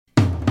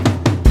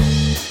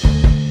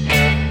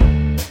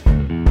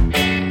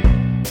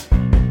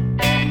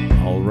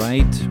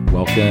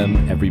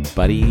Welcome,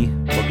 everybody.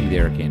 Welcome to the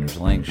Eric Anders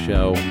Lang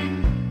Show.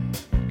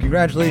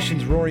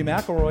 Congratulations, Rory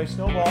McIlroy.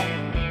 Snowball,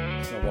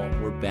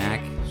 we're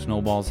back.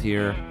 Snowball's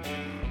here.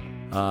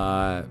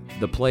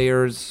 The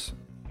players,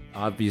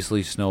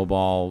 obviously,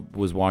 Snowball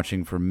was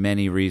watching for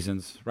many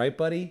reasons. Right,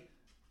 buddy?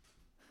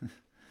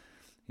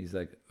 He's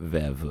like,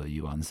 where were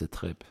you on the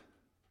trip?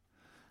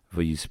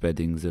 Were you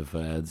spreading the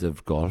words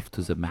of golf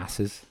to the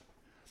masses?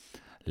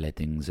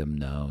 Letting them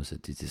know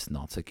that it is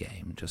not a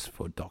game just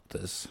for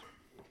doctors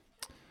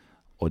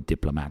or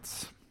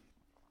diplomats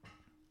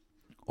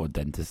or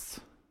dentists,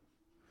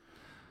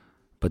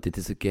 but it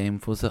is a game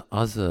for the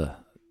other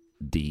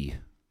D,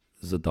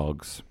 the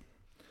dogs.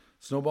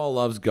 Snowball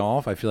loves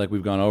golf. I feel like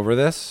we've gone over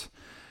this.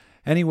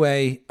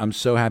 Anyway, I'm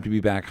so happy to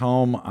be back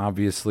home.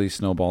 Obviously,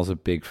 Snowball's a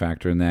big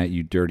factor in that.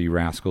 You dirty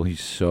rascal.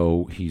 He's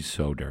so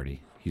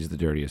dirty. He's the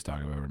dirtiest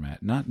dog I've ever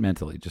met. Not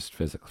mentally, just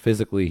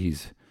physically.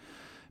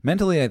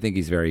 Mentally, I think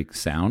he's very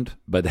sound,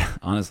 but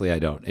honestly, I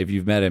don't. If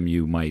you've met him,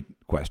 you might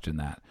question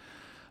that.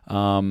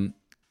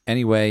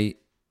 Anyway,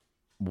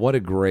 what a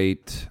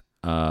great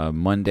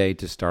Monday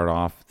to start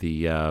off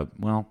the,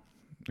 well,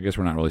 I guess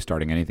we're not really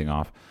starting anything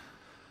off.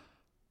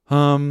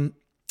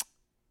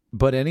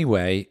 But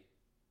anyway,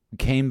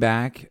 came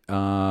back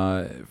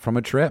from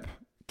a trip.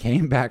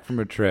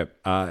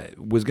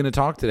 Was going to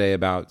talk today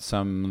about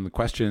some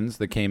questions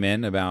that came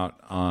in about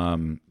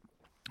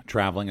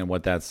traveling and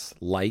what that's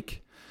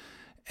like.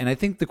 And I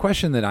think the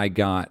question that I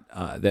got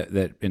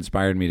that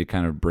inspired me to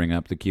kind of bring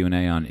up the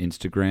Q&A on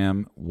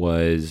Instagram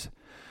was,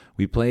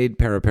 we played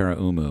Para Para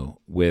Umu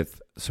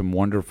with some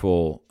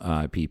wonderful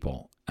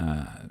people.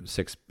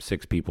 Six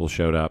people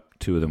showed up.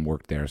 2 of them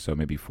worked there, so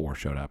maybe 4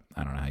 showed up.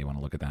 I don't know how you want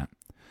to look at that.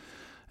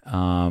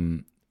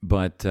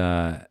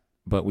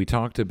 But we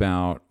talked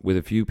about, with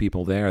a few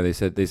people there, they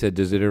said, does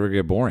it ever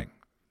get boring?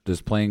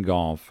 Does playing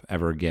golf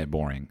ever get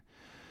boring?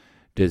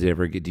 Do you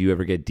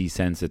ever get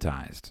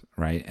desensitized,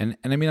 right? And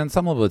I mean, on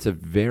some level, it's a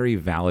very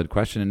valid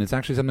question, and it's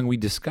actually something we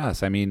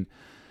discuss. I mean,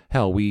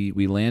 hell, we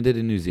landed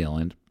in New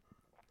Zealand,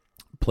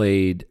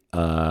 played,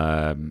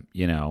 the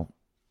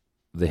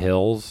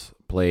Hills,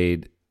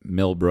 played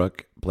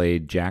Millbrook,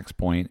 played Jacks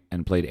Point,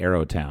 and played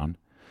Arrowtown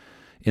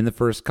in the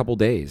first couple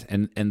days.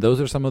 And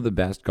those are some of the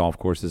best golf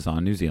courses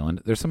on New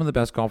Zealand. They're some of the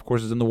best golf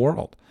courses in the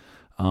world.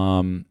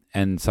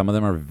 And some of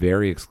them are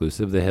very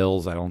exclusive. The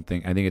Hills, I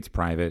think it's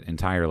private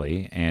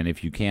entirely. And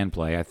if you can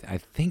play, I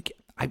think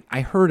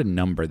I heard a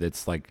number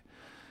that's like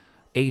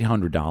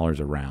 $800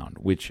 a round,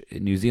 which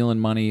in New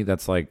Zealand money,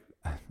 that's like,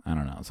 I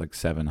don't know, it's like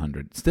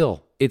 $700.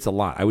 Still, it's a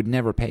lot. I would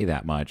never pay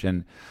that much.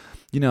 And,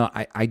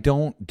 I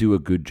don't do a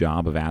good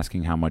job of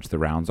asking how much the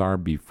rounds are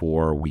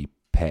before we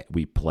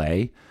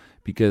play.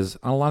 Because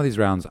on a lot of these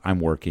rounds,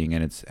 I'm working,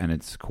 and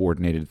it's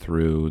coordinated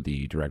through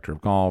the director of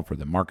golf or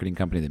the marketing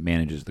company that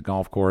manages the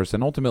golf course.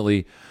 And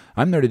ultimately,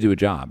 I'm there to do a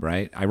job,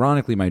 right?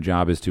 Ironically, my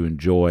job is to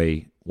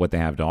enjoy what they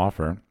have to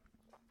offer.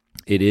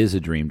 It is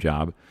a dream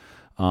job,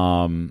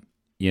 but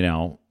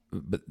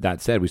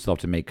that said, we still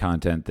have to make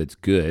content that's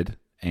good,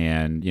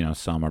 and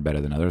some are better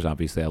than others.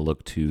 Obviously, I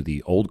look to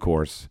the Old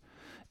Course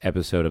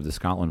episode of the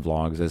Scotland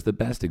vlogs as the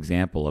best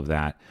example of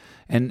that,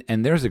 and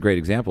there's a great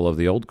example of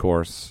the Old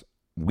Course.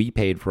 We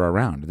paid for our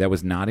round. That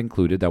was not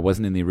included. That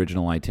wasn't in the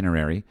original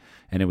itinerary,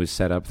 and it was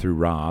set up through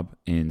Rob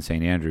in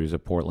St. Andrews, a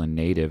Portland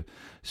native.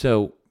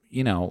 So,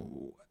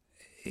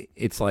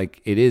 it's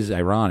like, it is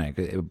ironic,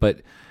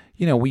 but,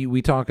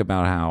 we talk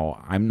about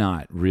how I'm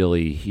not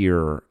really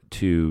here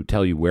to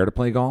tell you where to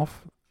play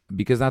golf,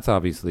 because that's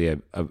obviously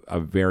a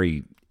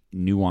very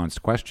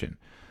nuanced question.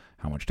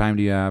 How much time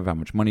do you have? How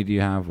much money do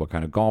you have? What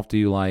kind of golf do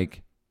you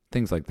like?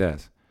 Things like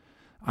this.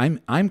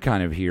 I'm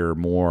kind of here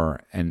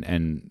more,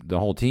 and the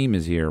whole team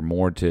is here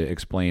more to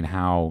explain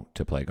how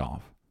to play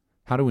golf,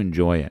 how to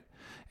enjoy it.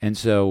 And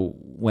so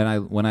when I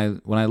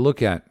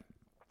look at,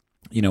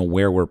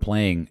 where we're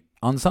playing,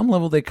 on some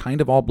level they kind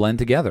of all blend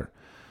together,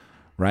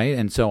 right?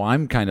 And so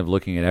I'm kind of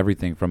looking at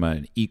everything from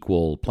an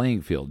equal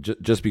playing field.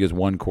 Just because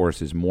one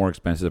course is more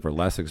expensive or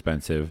less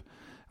expensive,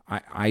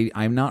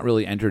 I'm not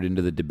really entered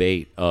into the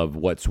debate of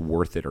what's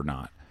worth it or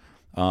not.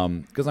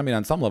 Because,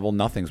 on some level,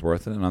 nothing's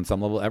worth it, and on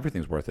some level,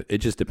 everything's worth it. It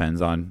just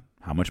depends on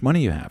how much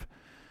money you have.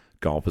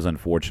 Golf is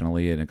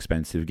unfortunately an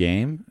expensive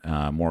game,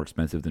 more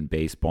expensive than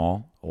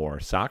baseball or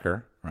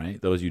soccer, right?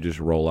 Those you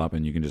just roll up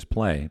and you can just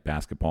play.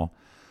 Basketball.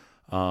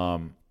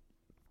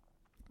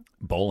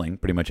 Bowling,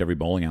 pretty much every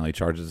bowling alley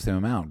charges the same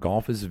amount.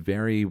 Golf is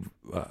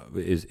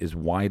is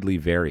widely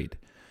varied.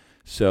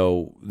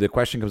 So the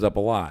question comes up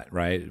a lot,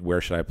 right? Where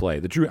should I play?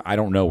 The truth, I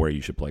don't know where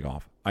you should play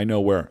golf. I know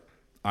where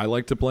I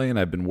like to play, and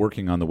I've been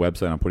working on the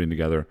website. I'm putting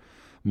together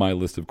my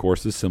list of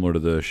courses similar to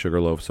the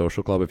Sugarloaf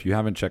Social Club. If you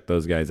haven't checked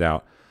those guys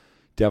out,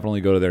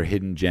 definitely go to their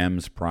Hidden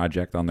Gems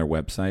project on their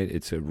website.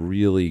 It's a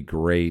really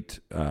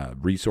great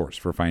resource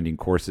for finding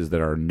courses that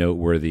are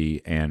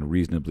noteworthy and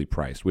reasonably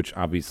priced, which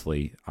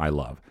obviously I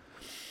love.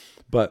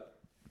 But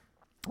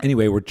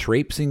anyway, we're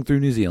traipsing through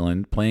New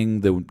Zealand,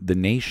 playing the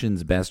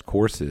nation's best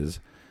courses,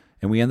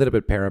 And we ended up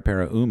at Para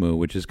Para Umu,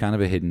 which is kind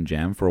of a hidden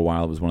gem. For a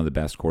while, it was one of the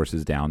best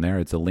courses down there.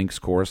 It's a links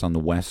course on the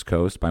west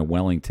coast by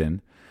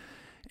Wellington.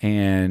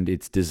 And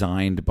it's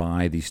designed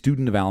by the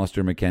student of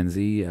Alistair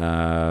Mackenzie.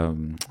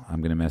 I'm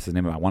going to mess his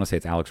name up. I want to say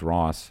it's Alex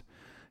Ross.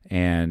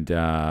 And,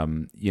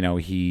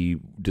 he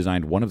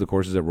designed one of the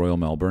courses at Royal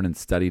Melbourne and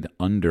studied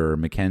under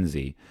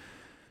Mackenzie.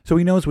 So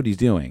he knows what he's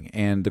doing.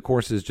 And the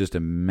course is just a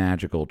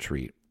magical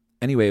treat.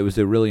 Anyway, it was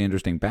a really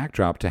interesting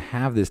backdrop to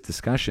have this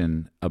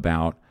discussion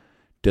about,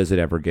 does it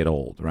ever get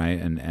old,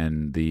 right?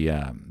 And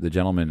the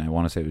gentleman, I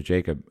want to say it was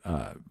Jacob,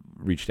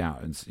 reached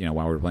out and,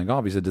 while we were playing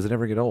golf, he said, does it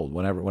ever get old?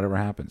 Whatever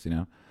happens,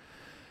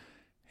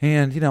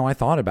 And, I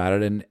thought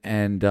about it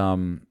and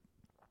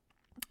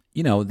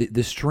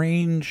the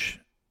strange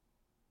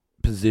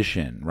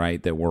position,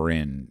 right, that we're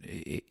in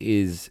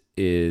is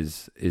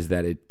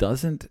that it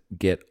doesn't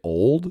get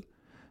old,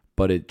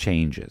 but it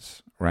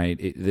changes, right?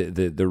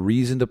 The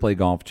reason to play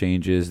golf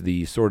changes.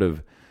 The sort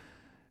of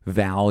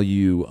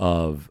value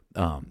of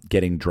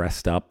getting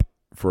dressed up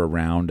for a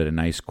round at a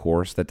nice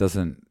course, that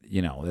doesn't,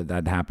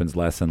 that happens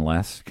less and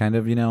less kind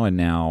of, and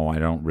now I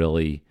don't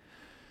really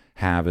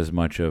have as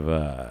much of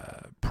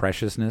a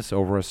preciousness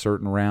over a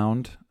certain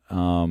round,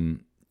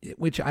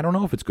 which I don't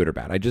know if it's good or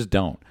bad. I just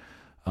don't.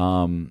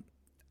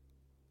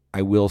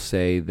 I will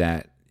say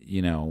that,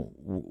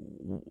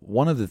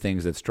 one of the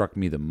things that struck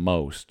me the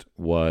most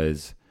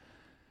was,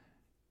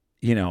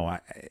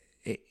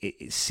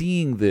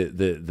 seeing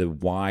the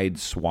wide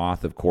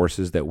swath of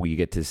courses that we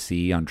get to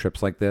see on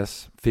trips like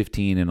this,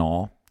 15 in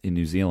all in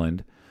New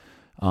Zealand.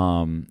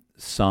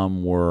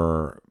 Some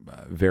were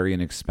very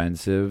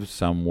inexpensive,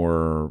 some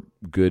were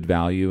good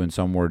value, and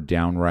some were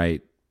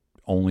downright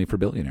only for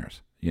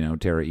billionaires,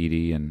 Tara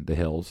Iti and the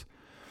Hills.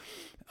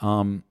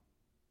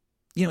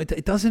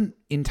 It doesn't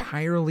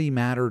entirely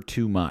matter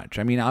too much.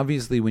 I mean,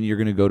 obviously, when you're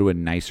going to go to a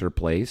nicer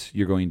place,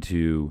 you're going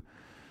to,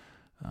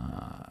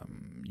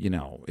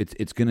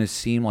 it's going to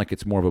seem like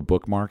it's more of a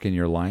bookmark in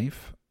your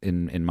life,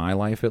 in my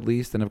life at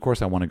least. And of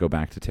course, I want to go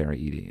back to Tara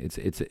Iti.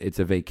 It's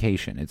a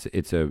vacation.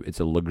 It's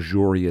a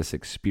luxurious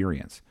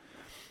experience.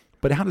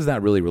 But how does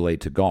that really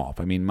relate to golf?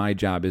 I mean, my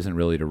job isn't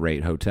really to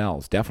rate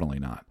hotels. Definitely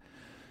not.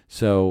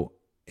 So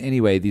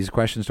anyway, these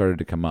questions started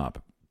to come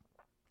up.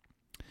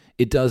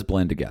 It does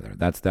blend together.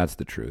 That's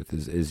the truth.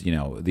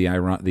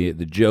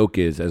 The joke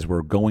is, as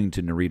we're going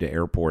to Narita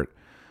Airport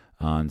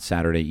on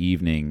Saturday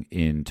evening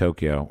in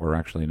Tokyo, or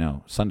actually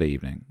no, Sunday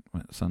evening.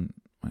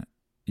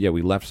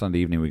 We left Sunday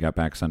evening. We got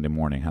back Sunday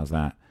morning. How's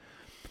that?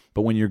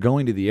 But when you're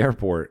going to the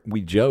airport,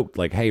 we joked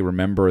like, "Hey,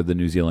 remember the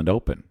New Zealand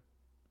Open?"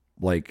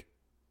 Like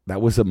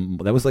that was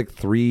like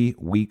 3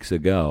 weeks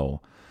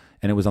ago,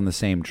 and it was on the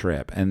same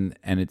trip, and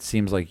it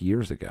seems like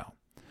years ago.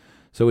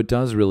 So it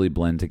does really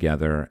blend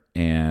together,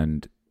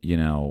 and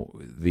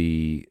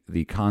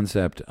the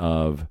concept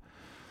of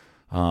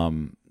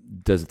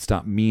does it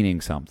stop meaning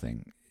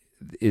something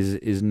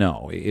is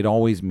no. It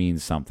always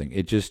means something.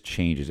 It just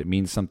changes. It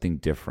means something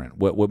different.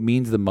 What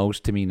means the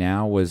most to me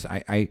now was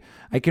I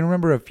can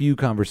remember a few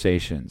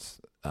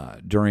conversations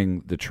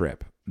during the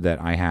trip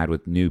that I had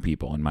with new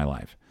people in my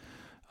life.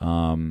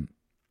 One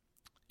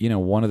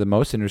of the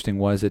most interesting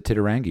was at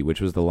Titirangi, which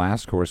was the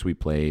last course we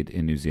played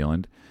in New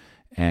Zealand,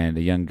 and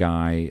a young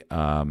guy,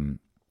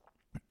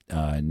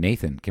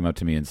 Nathan, came up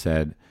to me and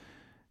said,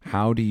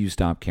 "How do you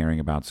stop caring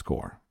about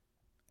score?"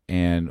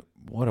 And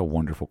what a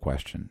wonderful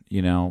question.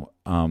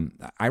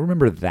 I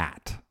remember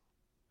that.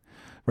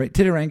 Right,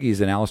 Titirangi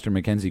is an Alistair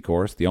Mackenzie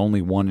course, the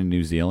only one in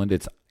New Zealand.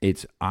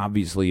 It's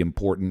obviously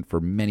important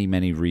for many,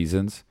 many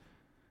reasons.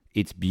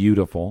 It's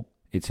beautiful.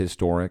 It's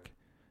historic.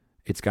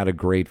 It's got a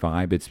great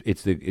vibe.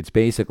 It's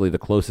basically the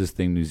closest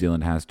thing New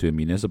Zealand has to a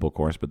municipal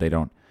course, but they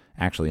don't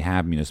actually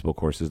have municipal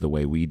courses the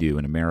way we do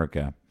in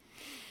America.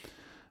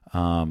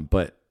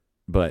 But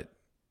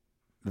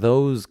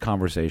those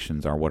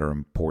conversations are what are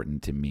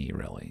important to me,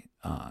 really.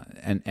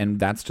 And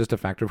that's just a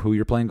factor of who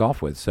you're playing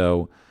golf with.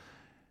 So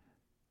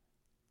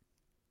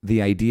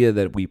the idea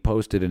that we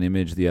posted an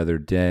image the other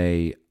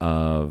day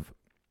of,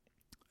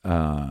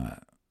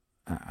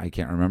 I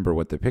can't remember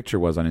what the picture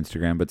was on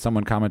Instagram, but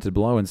someone commented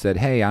below and said,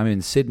 "Hey, I'm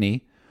in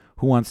Sydney.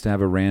 Who wants to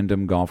have a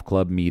random golf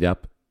club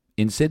meetup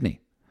in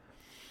Sydney?"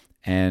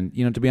 And,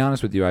 to be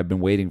honest with you, I've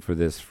been waiting for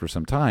this for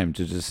some time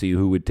to just see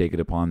who would take it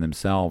upon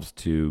themselves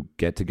to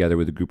get together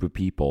with a group of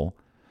people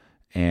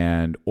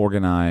and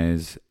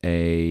organize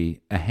a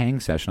hang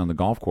session on the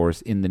golf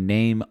course in the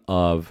name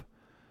of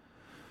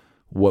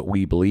what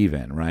we believe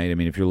in, right? I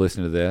mean, if you're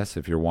listening to this,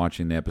 if you're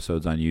watching the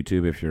episodes on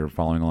YouTube, if you're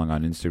following along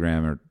on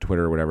Instagram or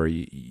Twitter or whatever,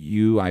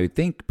 you I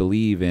think,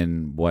 believe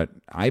in what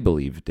I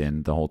believed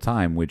in the whole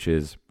time, which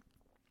is,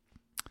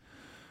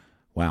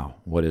 wow,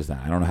 what is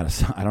that? I don't know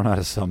how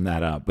to sum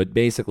that up. But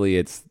basically,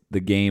 it's the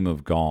game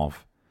of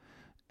golf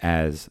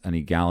as an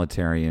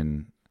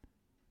egalitarian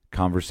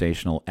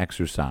conversational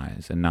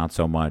exercise and not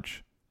so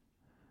much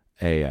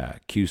a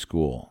Q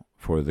school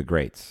for the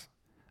greats.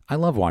 I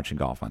love watching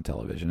golf on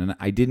television, and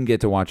I didn't get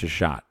to watch a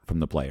shot from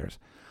the players.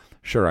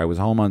 Sure, I was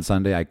home on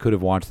Sunday. I could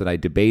have watched it. I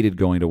debated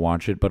going to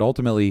watch it, but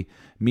ultimately,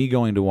 me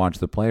going to watch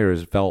the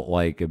Players felt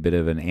like a bit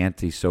of an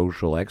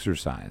antisocial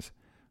exercise.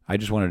 I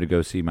just wanted to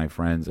go see my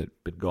friends that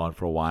had been gone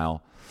for a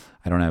while.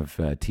 I don't have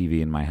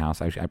TV in my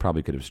house. I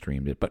probably could have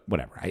streamed it, but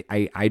whatever.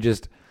 I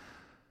just,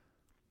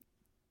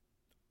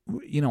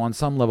 on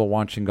some level,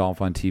 watching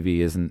golf on TV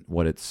isn't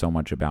what it's so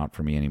much about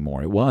for me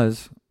anymore. It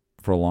was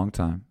for a long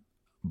time,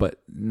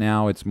 but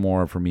now it's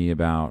more for me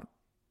about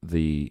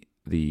the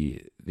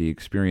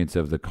experience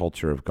of the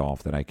culture of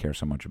golf that I care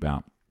so much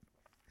about.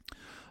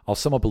 I'll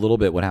sum up a little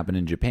bit what happened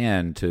in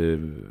Japan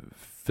to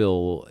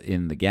fill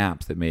in the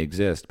gaps that may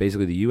exist.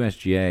 Basically, the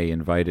USGA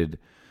invited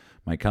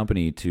my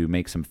company to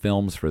make some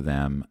films for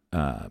them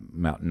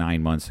about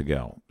 9 months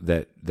ago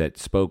that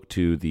spoke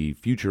to the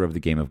future of the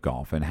game of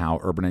golf and how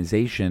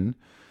urbanization,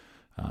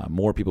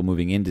 more people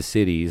moving into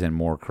cities and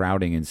more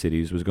crowding in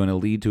cities was going to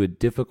lead to a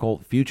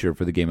difficult future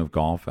for the game of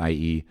golf,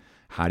 i.e.,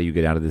 how do you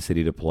get out of the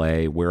city to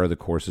play? Where are the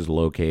courses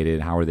located?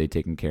 How are they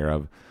taken care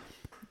of?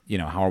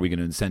 How are we going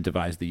to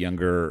incentivize the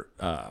younger,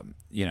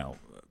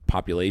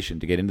 population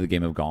to get into the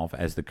game of golf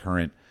as the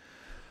current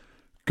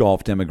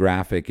golf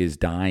demographic is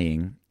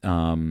dying?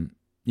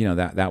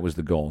 That was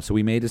the goal. So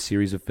we made a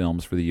series of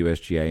films for the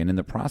USGA, and in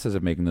the process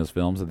of making those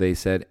films, they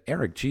said,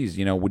 Eric, geez,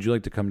 would you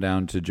like to come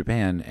down to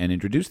Japan and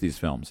introduce these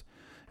films?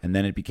 And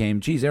then it became,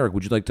 geez, Eric,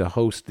 would you like to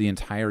host the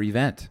entire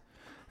event?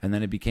 And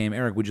then it became,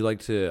 Eric, would you like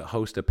to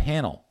host a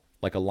panel,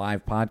 like a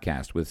live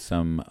podcast with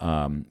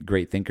some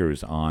great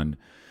thinkers on,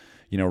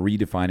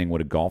 redefining what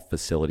a golf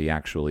facility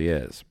actually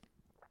is?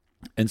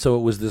 And so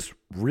it was this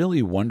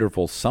really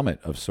wonderful summit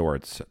of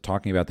sorts,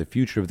 talking about the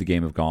future of the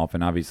game of golf.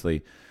 And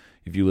obviously,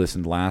 if you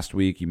listened last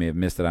week, you may have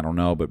missed it, I don't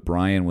know, but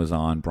Brian was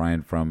on.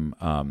 Brian from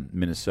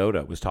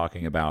Minnesota was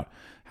talking about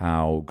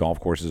how golf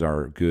courses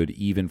are good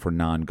even for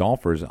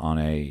non-golfers on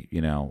a,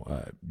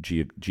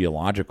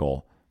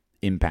 geological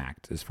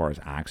impact as far as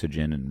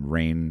oxygen and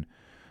rain.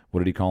 What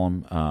did he call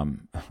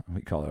them?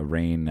 We call it a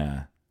rain,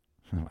 I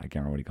can't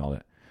remember what he called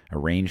it, a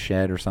rain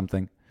shed or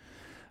something.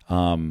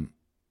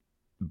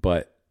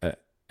 But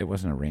it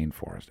wasn't a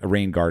rainforest, a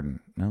rain garden.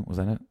 No, was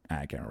that it?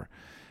 I can't remember.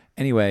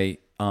 Anyway,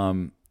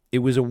 it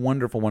was a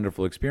wonderful,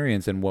 wonderful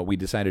experience. And what we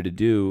decided to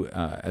do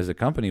as a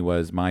company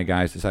was my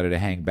guys decided to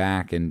hang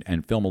back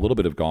and film a little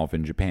bit of golf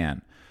in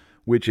Japan,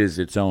 which is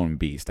its own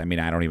beast. I mean,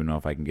 I don't even know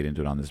if I can get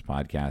into it on this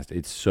podcast.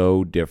 It's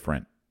so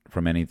different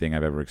from anything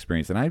I've ever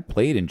experienced. And I've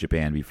played in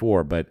Japan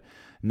before, but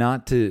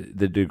not to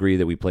the degree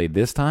that we played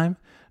this time,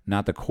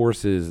 not the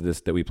courses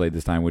that we played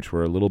this time, which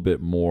were a little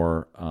bit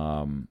more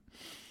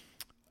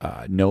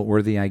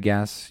noteworthy, I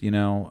guess.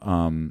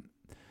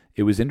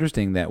 It was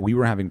interesting that we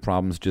were having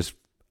problems just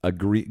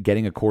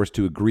getting a course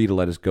to agree to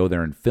let us go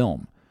there and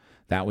film.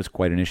 That was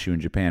quite an issue in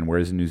Japan.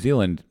 Whereas in New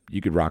Zealand, you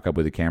could rock up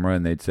with a camera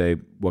and they'd say,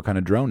 "What kind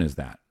of drone is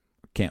that?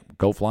 Can't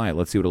go fly it.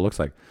 Let's see what it looks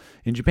like."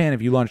 In Japan,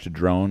 if you launched a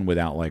drone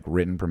without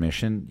written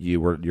permission,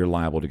 you're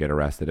liable to get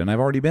arrested. And I've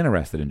already been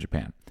arrested in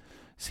Japan.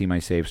 See my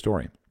save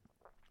story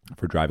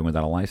for driving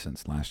without a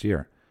license last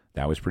year.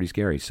 That was pretty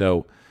scary.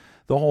 So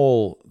the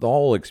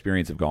whole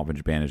experience of golf in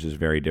Japan is just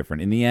very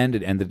different. In the end,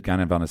 it ended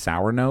kind of on a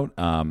sour note.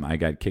 I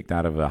got kicked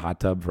out of a hot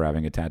tub for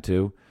having a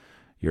tattoo.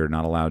 You're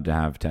not allowed to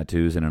have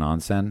tattoos in an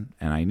onsen,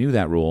 and I knew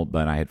that rule,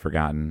 but I had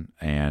forgotten.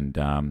 And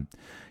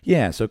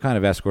so kind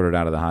of escorted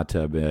out of the hot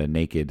tub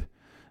naked.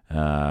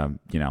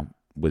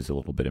 Was a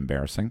little bit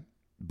embarrassing,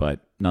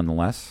 but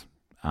nonetheless,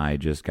 I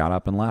just got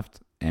up and left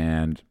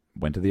and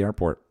went to the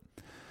airport.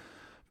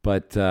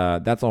 But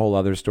that's a whole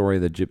other story,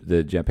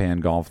 the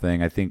Japan golf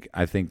thing. I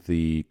think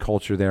the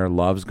culture there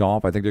loves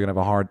golf. I think they're going to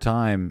have a hard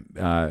time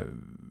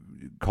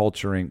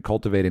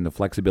cultivating the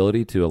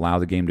flexibility to allow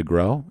the game to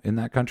grow in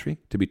that country,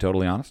 to be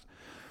totally honest.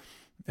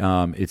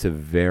 It's a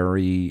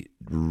very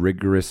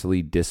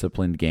rigorously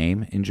disciplined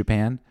game in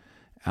Japan.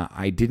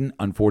 I didn't,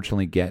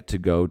 unfortunately, get to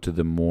go to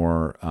the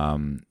more,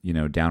 down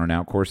and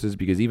out courses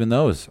because even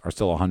those are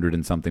still $100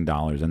 and something,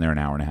 and they're an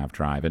hour and a half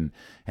drive. And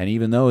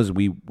even those,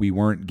 we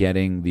weren't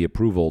getting the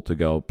approval to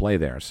go play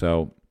there.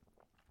 So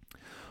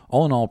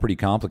all in all, pretty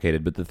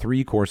complicated. But the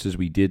three courses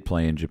we did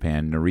play in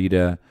Japan,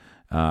 Narita,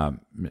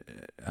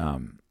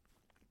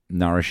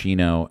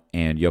 Narashino,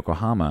 and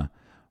Yokohama,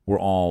 were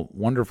all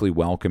wonderfully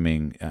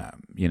welcoming,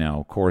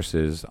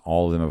 courses.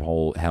 All of them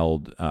have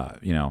held,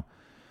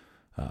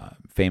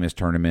 famous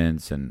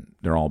tournaments, and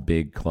they're all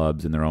big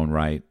clubs in their own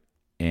right.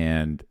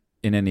 And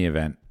in any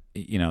event,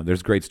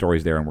 there's great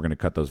stories there, and we're going to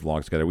cut those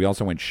vlogs together. We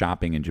also went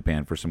shopping in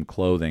Japan for some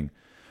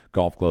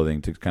golf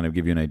clothing, to kind of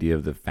give you an idea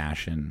of the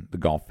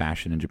golf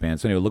fashion in Japan.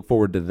 So anyway, look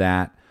forward to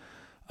that.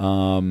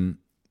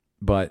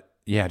 But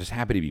yeah, just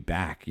happy to be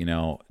back.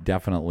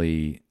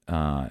 Definitely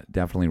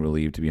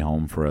relieved to be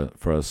home for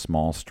a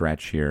small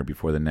stretch here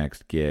before the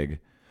next gig.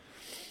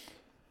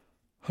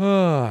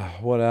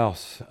 What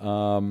else?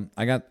 I'm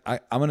gonna.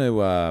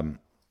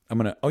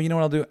 Oh, you know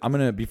what I'll do?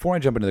 Before I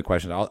jump into the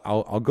questions,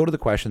 I'll go to the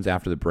questions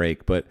after the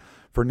break. But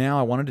for now,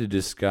 I wanted to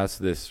discuss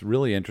this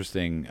really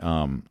interesting.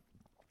 I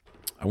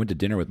went to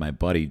dinner with my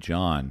buddy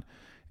John,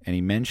 and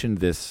he mentioned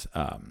this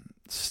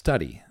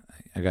study.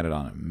 I got it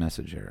on a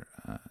message here.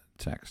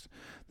 text.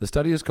 The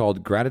study is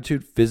called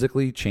Gratitude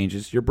Physically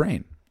Changes Your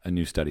Brain, a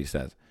new study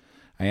says.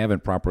 I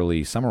haven't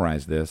properly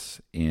summarized this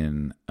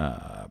in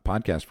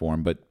podcast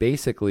form, but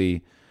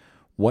basically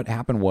what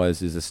happened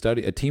was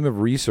a team of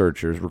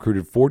researchers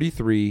recruited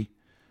 43.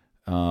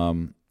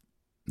 No,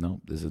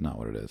 this is not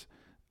what it is.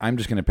 I'm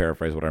just going to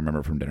paraphrase what I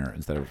remember from dinner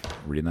instead of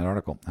reading that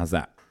article. How's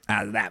that?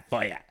 How's that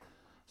for you?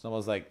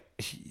 Someone's like,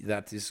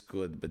 that is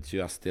good, but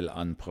you are still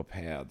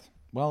unprepared.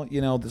 Well,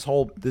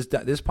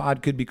 this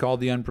pod could be called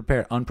the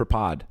unprepared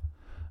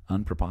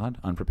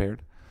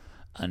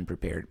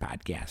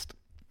podcast.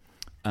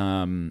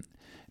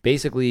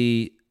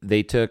 Basically,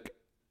 they took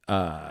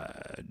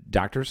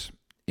doctors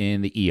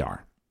in the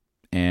ER,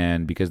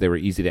 and because they were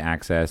easy to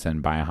access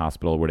and by a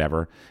hospital or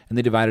whatever, and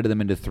they divided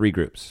them into 3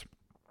 groups.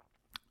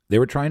 They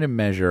were trying to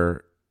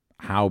measure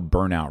how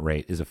burnout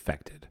rate is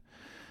affected,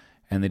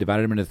 and they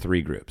divided them into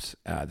 3 groups.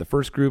 The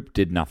first group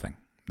did nothing.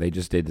 They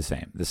just did the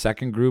same. The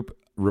second group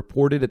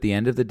reported at the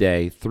end of the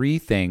day 3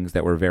 things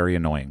that were very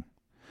annoying.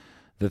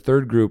 The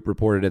third group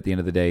reported at the end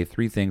of the day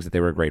 3 things that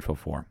they were grateful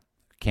for.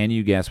 Can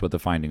you guess what the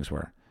findings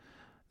were?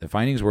 The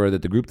findings were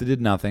that the group that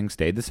did nothing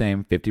stayed the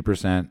same,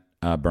 50%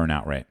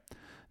 burnout rate.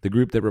 The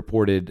group that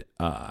reported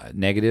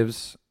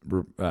negatives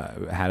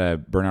had a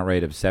burnout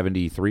rate of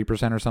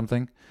 73% or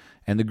something,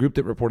 and the group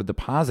that reported the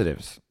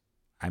positives.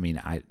 I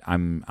mean,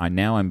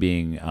 I'm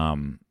being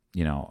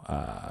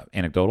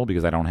anecdotal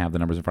because I don't have the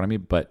numbers in front of me,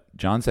 but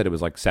John said it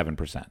was like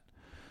 7%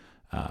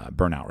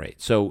 burnout rate.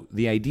 So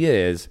the idea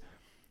is,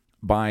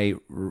 by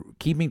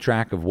keeping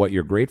track of what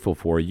you're grateful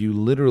for, you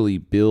literally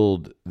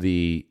build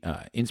the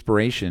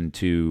inspiration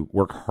to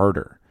work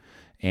harder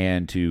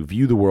and to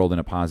view the world in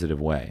a positive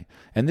way.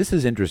 And this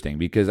is interesting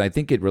because I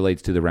think it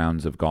relates to the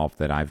rounds of golf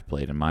that I've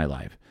played in my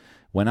life.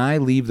 When I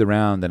leave the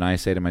round and I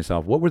say to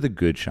myself, what were the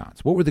good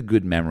shots? What were the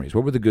good memories?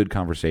 What were the good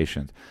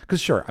conversations?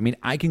 Because sure, I mean,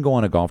 I can go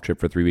on a golf trip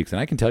for 3 weeks and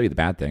I can tell you the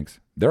bad things.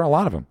 There are a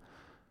lot of them.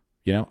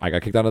 I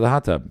got kicked out of the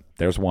hot tub.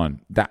 There's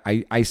one. That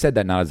I said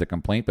that not as a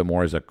complaint, but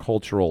more as a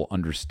cultural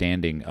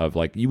understanding of,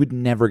 like, you would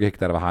never get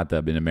kicked out of a hot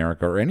tub in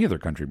America or any other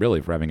country really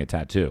for having a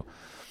tattoo.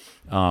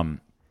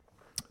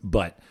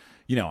 But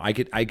I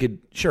could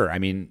sure. I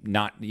mean,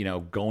 not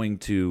going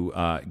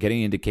to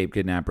getting into Cape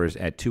Kidnappers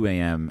at 2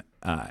 a.m.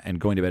 And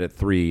going to bed at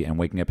 3 and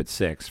waking up at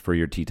 6 for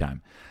your tea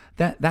time.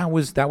 That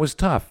was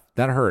tough.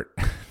 That hurt.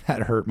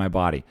 That hurt my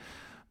body.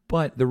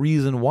 But the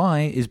reason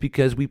why is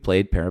because we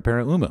played Para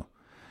Para Umu.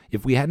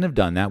 If we hadn't have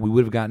done that, we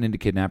would have gotten into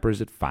Kidnappers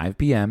at 5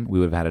 p.m. We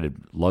would have had a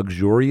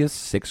luxurious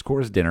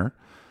 6-course dinner,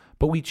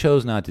 but we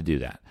chose not to do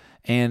that.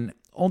 And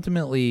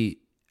ultimately,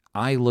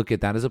 I look at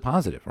that as a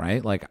positive,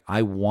 right? Like,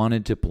 I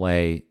wanted to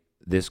play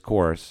this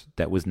course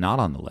that was not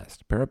on the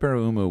list. Para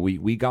Para Umu,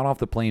 we got off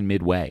the plane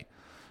midway.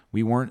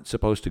 We weren't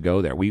supposed to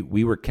go there.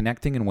 We were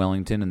connecting in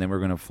Wellington, and then we were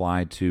going to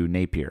fly to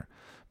Napier.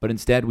 But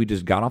instead, we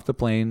just got off the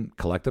plane,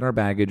 collected our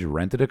baggage,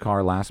 rented a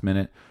car last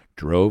minute,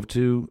 drove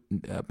to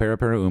Para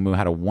Para Umu,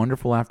 had a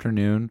wonderful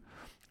afternoon,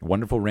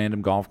 wonderful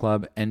random golf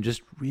club, and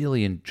just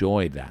really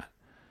enjoyed that.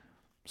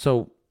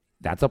 So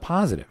that's a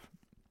positive.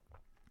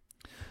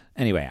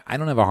 Anyway, I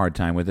don't have a hard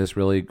time with this,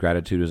 really.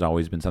 Gratitude has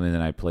always been something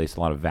that I place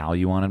a lot of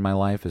value on in my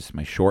life. It's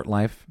my short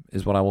life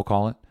is what I will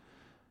call it.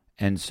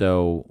 And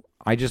so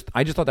I just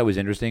thought that was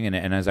interesting.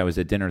 And as I was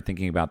at dinner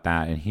thinking about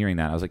that and hearing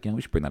that, I was like,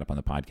 we should bring that up on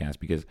the podcast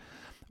because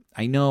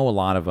I know a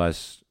lot of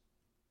us,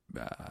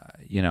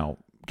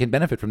 can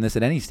benefit from this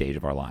at any stage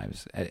of our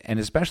lives, and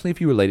especially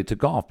if you relate it to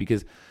golf,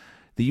 because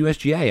the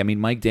USGA, I mean,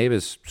 Mike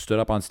Davis stood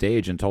up on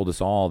stage and told us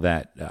all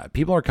that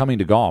people are coming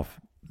to golf.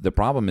 The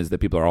problem is that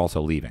people are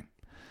also leaving.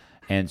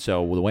 And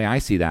so the way I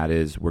see that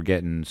is we're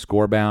getting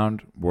score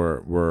bound,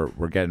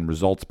 we're getting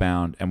results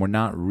bound, and we're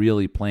not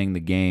really playing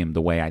the game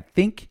the way I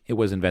think it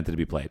was invented to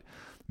be played.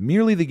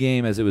 Merely the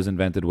game as it was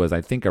invented was,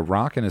 I think, a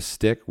rock and a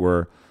stick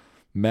were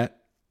met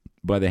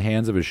by the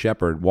hands of a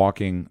shepherd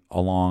walking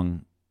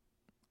along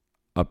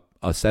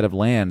a set of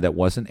land that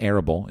wasn't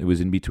arable. It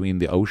was in between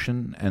the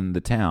ocean and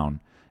the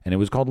town, and it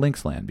was called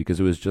Lynx Land because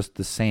it was just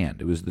the sand.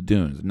 It was the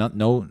dunes.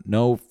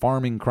 No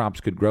farming crops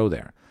could grow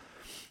there.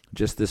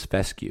 Just this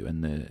fescue,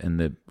 and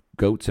the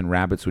goats and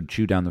rabbits would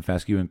chew down the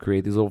fescue and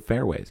create these little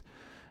fairways.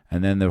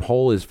 And then the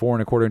hole is 4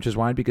 1/4 inches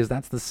wide because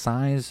that's the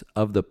size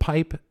of the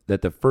pipe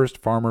that the first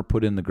farmer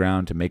put in the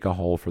ground to make a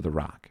hole for the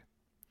rock.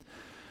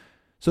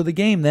 So the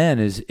game then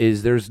is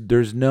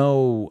there's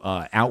no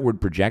outward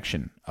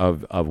projection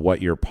of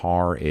what your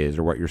par is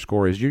or what your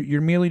score is.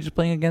 You're merely just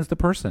playing against the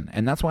person,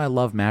 and that's why I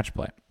love match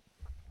play.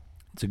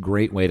 It's a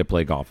great way to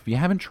play golf. If you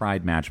haven't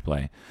tried match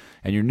play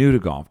and you're new to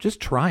golf,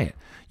 just try it.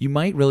 You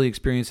might really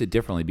experience it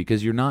differently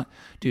because you're not,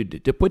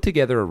 dude, to put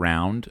together a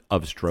round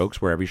of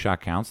strokes where every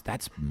shot counts,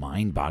 that's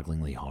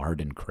mind-bogglingly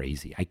hard and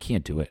crazy. I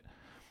can't do it.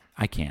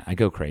 I can't. I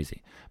go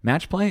crazy.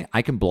 Match play,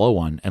 I can blow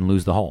one and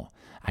lose the hole.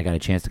 I got a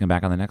chance to come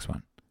back on the next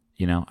one.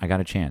 I got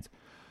a chance.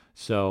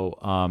 So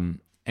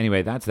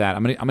anyway, that's that.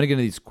 I'm gonna get into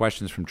these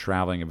questions from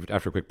traveling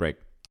after a quick break.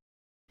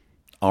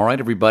 All right,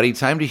 everybody,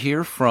 time to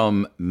hear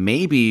from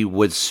maybe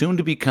what's soon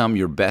to become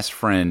your best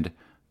friend,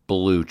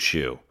 Blue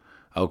Chew.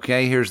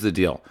 Okay, here's the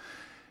deal.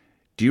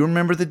 Do you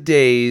remember the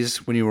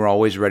days when you were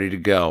always ready to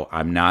go?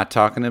 I'm not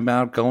talking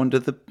about going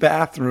to the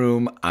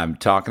bathroom. I'm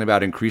talking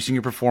about increasing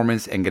your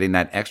performance and getting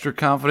that extra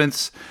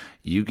confidence.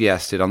 You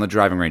guessed it, on the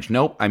driving range.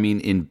 Nope, I mean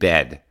in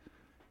bed.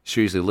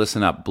 Seriously,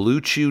 listen up.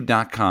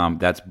 BlueChew.com.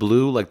 That's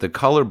blue like the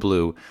color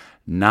blue,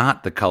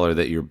 not the color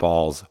that your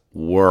balls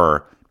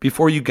were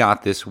before you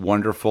got this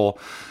wonderful.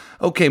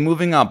 Okay,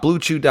 moving on.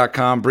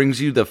 BlueChew.com brings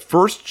you the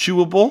first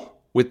chewable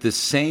with the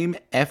same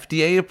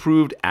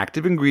FDA-approved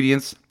active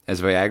ingredients as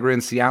Viagra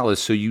and Cialis,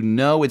 so you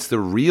know it's the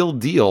real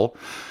deal.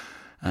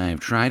 I've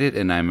tried it,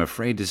 and I'm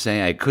afraid to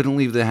say I couldn't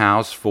leave the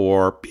house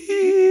for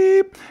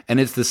beep. And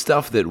it's the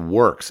stuff that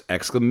works!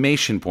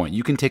 Exclamation point.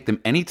 You can take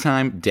them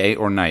anytime, day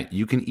or night.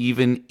 You can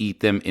even eat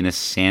them in a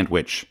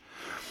sandwich.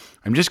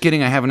 I'm just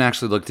kidding. I haven't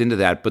actually looked into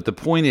that, but the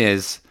point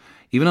is,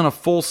 even on a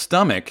full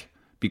stomach,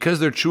 because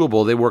they're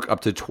chewable, they work up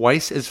to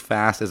twice as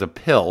fast as a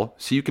pill,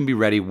 so you can be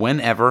ready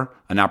whenever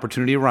an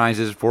opportunity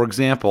arises. For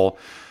example,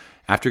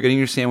 after getting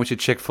your sandwich at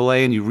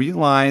Chick-fil-A and you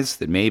realize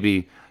that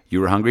maybe you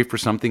were hungry for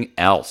something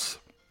else.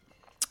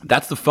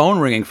 That's the phone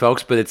ringing,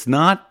 folks, but it's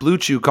not Blue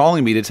Chew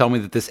calling me to tell me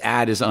that this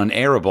ad is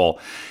unairable.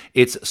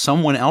 It's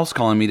someone else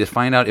calling me to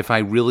find out if I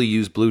really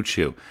use Blue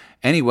Chew.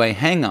 Anyway,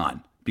 hang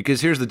on,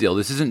 because here's the deal.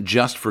 This isn't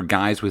just for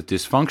guys with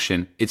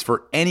dysfunction. It's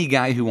for any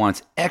guy who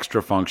wants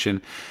extra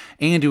function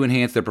and to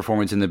enhance their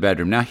performance in the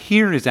bedroom. Now,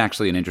 here is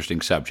actually an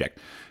interesting subject,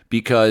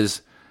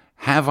 because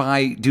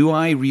do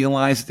I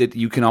realize that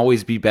you can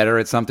always be better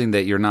at something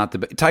that you're not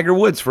Tiger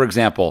Woods, for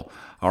example.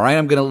 All right,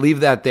 I'm going to leave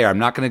that there. I'm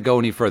not going to go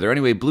any further.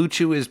 Anyway, Blue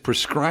Chew is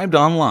prescribed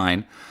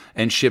online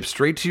and shipped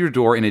straight to your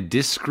door in a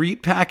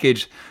discreet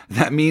package.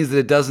 That means that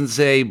it doesn't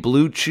say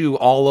Blue Chew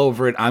all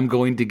over it. I'm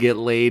going to get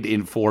laid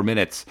in 4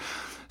 minutes.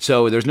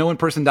 So there's no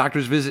in-person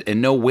doctor's visit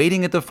and no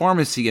waiting at the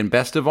pharmacy. And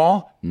best of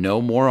all,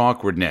 no more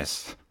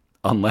awkwardness.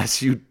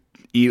 Unless you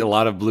eat a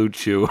lot of Blue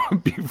Chew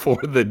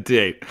before the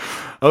date.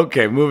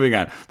 Okay, moving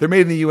on. They're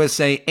made in the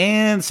USA,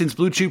 and since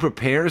Blue Chew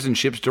prepares and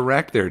ships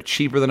direct, they're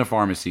cheaper than a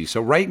pharmacy. So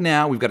right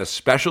now, we've got a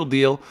special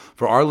deal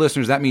for our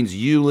listeners. That means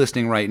you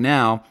listening right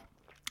now.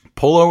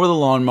 Pull over the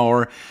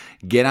lawnmower,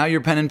 get out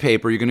your pen and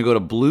paper. You're going to go to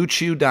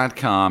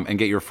BlueChew.com and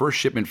get your first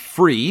shipment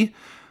free.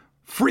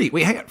 Free?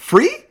 Wait, hang on.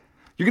 Free?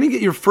 You're going to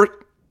get your first...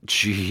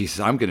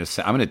 Jeez, I'm going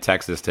to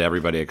text this to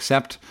everybody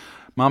except...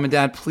 Mom and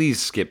Dad, please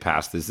skip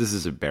past this. This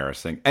is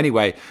embarrassing.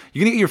 Anyway,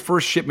 you're going to get your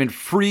first shipment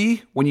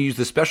free when you use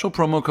the special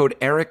promo code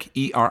ERIK,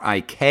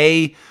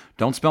 E-R-I-K.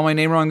 Don't spell my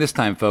name wrong this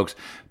time, folks.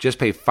 Just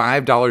pay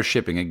 $5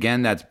 shipping.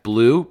 Again, that's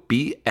Blue,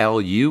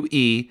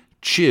 B-L-U-E,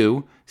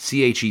 Chew,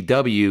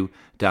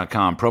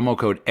 C-H-E-W.com. Promo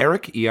code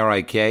ERIK,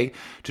 E-R-I-K,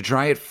 to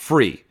try it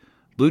free.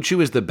 Blue Chew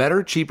is the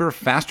better, cheaper,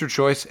 faster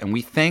choice, and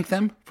we thank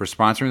them for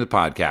sponsoring the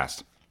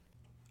podcast.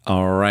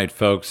 All right,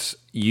 folks.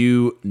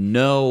 You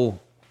know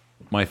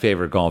my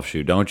favorite golf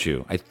shoe, don't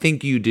you? I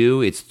think you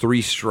do. It's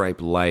Three Stripe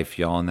Life,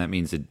 y'all, and that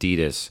means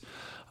Adidas.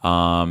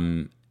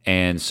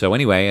 And so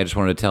anyway, I just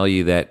wanted to tell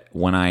you that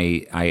when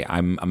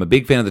I'm a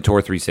big fan of the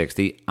Tour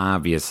 360,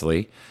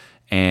 obviously,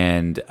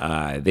 and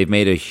they've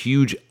made a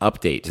huge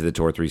update to the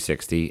Tour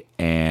 360,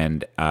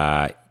 and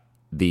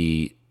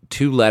the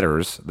two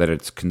letters that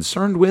it's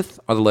concerned with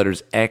are the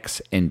letters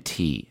X and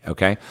T,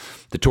 okay?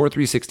 The Tour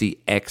 360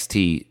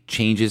 XT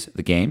changes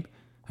the game,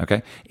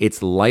 okay?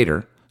 It's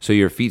lighter, so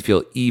your feet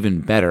feel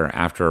even better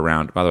after a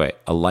round. By the way,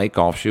 a light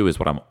golf shoe is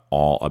what I'm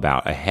all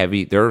about.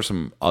 There are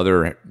some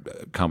other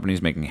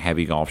companies making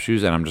heavy golf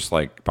shoes, and I'm just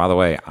like, by the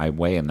way, I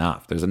weigh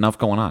enough. There's enough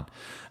going on.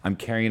 I'm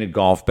carrying a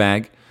golf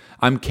bag.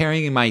 I'm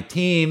carrying my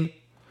team.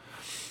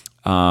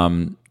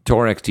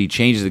 Tour XT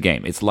changes the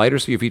game. It's lighter,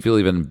 so your feet feel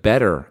even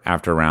better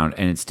after a round,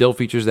 and it still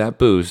features that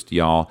boost,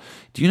 y'all.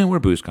 Do you know where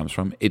Boost comes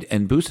from?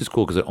 And Boost is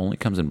cool because it only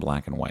comes in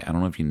black and white. I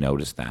don't know if you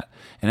noticed that.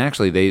 And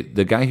actually,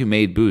 the guy who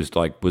made Boost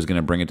was going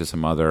to bring it to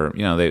some other,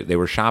 they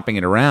were shopping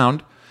it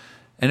around,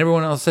 and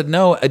everyone else said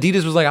no.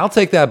 Adidas was like, I'll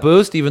take that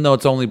Boost, even though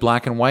it's only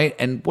black and white.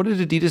 And what did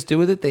Adidas do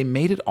with it? They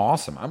made it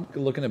awesome. I'm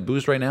looking at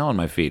Boost right now on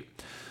my feet.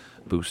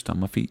 Boost on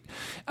my feet.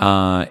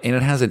 And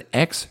it has an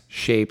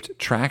X-shaped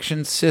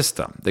traction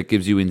system that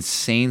gives you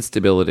insane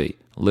stability.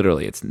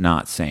 Literally, it's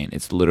not sane.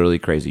 It's literally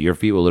crazy. Your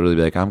feet will literally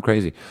be like, I'm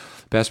crazy.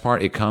 Best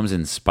part, it comes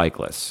in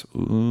spikeless.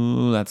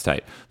 Ooh, that's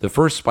tight. The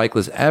first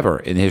spikeless ever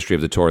in the history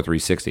of the Tour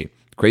 360.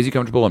 Crazy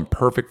comfortable and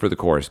perfect for the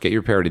course. Get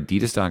your pair at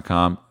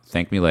Adidas.com.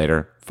 Thank me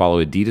later.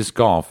 Follow Adidas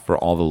Golf for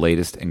all the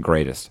latest and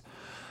greatest.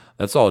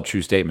 That's all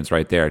true statements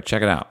right there.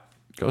 Check it out.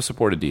 Go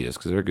support Adidas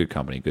because they're a good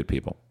company, good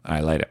people. All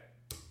right, later.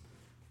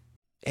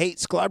 Hey,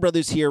 Sklar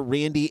Brothers here,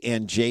 Randy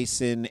and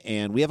Jason,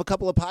 and we have a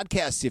couple of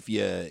podcasts. If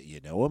you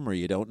know them or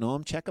you don't know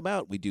them, check them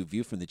out. We do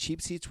View from the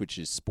Cheap Seats, which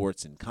is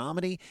sports and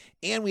comedy,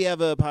 and we have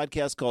a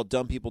podcast called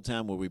Dumb People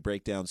Town where we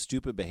break down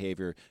stupid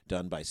behavior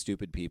done by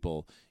stupid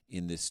people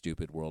in this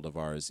stupid world of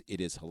ours.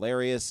 It is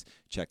hilarious.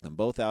 Check them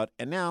both out,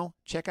 and now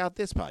check out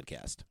this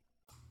podcast.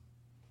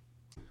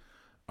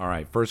 All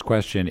right, first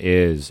question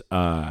is,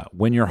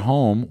 when you're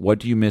home, what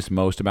do you miss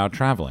most about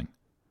traveling?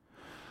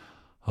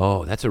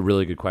 Oh, that's a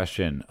really good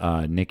question.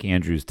 Nick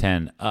Andrews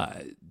 10.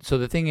 So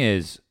the thing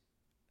is,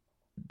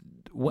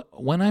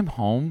 when I'm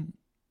home,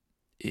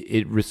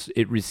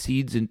 it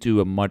recedes into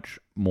a much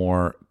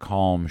more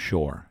calm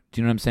shore. Do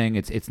you know what I'm saying?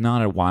 It's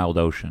not a wild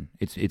ocean.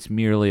 It's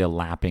merely a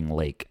lapping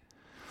lake.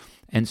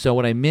 And so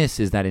what I miss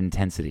is that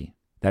intensity,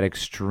 that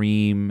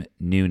extreme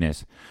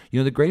newness.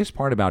 The greatest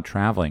part about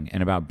traveling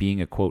and about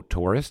being a, quote,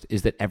 tourist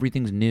is that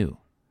everything's new.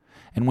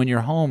 And when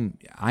you're home,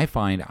 I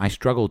find I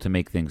struggle to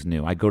make things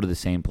new. I go to the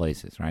same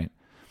places, right?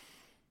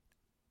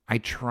 I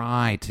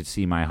try to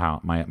see my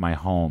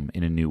home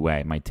in a new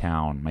way, my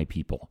town, my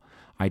people.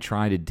 I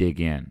try to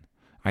dig in.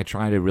 I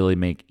try to really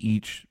make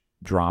each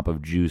drop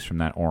of juice from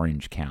that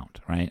orange count,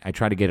 right? I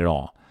try to get it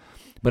all.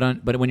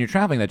 But when you're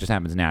traveling, that just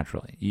happens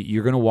naturally.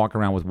 You're going to walk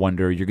around with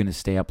wonder. You're going to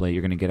stay up late.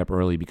 You're going to get up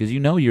early because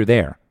you're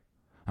there.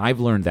 I've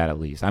learned that at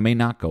least. I may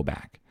not go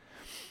back.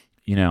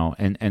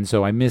 And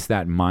so I miss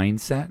that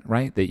mindset,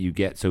 right, that you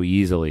get so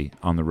easily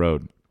on the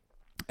road.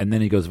 And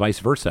then he goes vice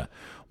versa.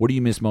 What do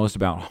you miss most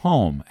about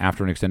home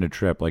after an extended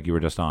trip like you were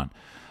just on?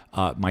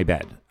 My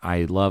bed.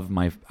 I love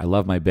my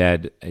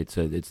bed. It's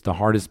the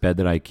hardest bed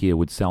that IKEA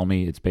would sell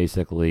me. It's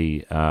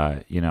basically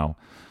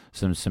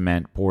some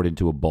cement poured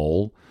into a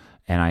bowl,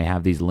 and I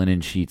have these linen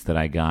sheets that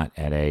I got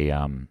at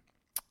a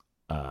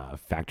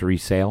factory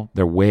sale.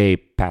 They're way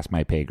past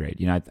my pay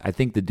grade. I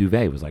think the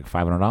duvet was like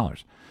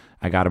 $500.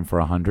 I got them for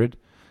 $100.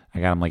 I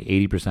got them like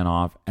 80%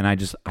 off, and I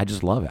just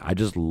love it. I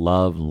just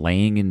love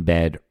laying in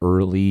bed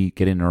early,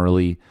 get in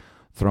early,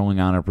 throwing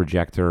on a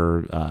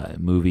projector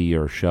movie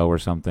or show or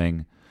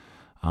something.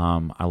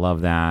 I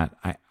love that.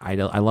 I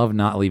love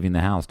not leaving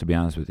the house, to be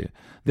honest with you.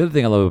 The other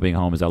thing I love about being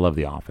home is I love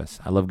the office.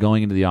 I love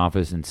going into the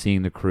office and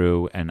seeing the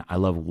crew, and I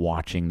love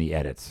watching the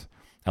edits.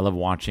 I love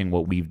watching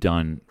what we've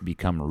done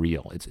become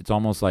real. It's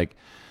almost like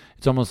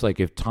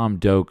if Tom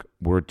Doak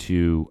were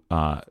to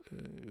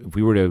if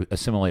we were to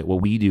assimilate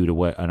what we do to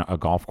what a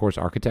golf course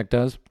architect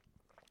does.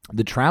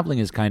 The traveling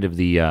is kind of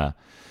the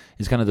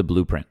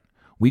blueprint.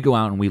 We go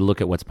out and we look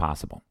at what's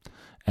possible,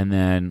 and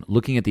then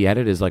looking at the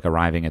edit is like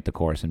arriving at the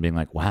course and being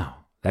like, wow,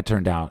 that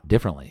turned out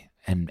differently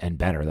and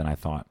better than I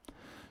thought.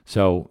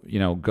 So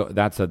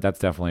that's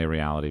definitely a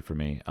reality for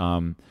me.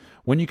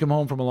 When you come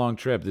home from a long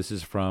trip, this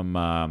is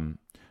from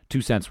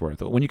 2 cents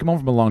worth. When you come home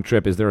from a long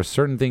trip, is there a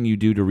certain thing you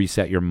do to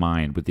reset your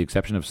mind, with the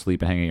exception of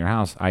sleep and hanging at your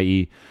house,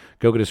 i.e.,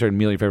 go get a certain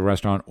meal at your favorite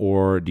restaurant,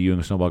 or do you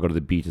and Snowball go to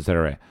the beach,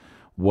 etc.?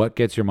 What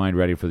gets your mind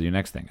ready for the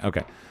next thing?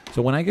 Okay,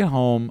 so when I get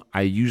home,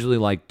 I usually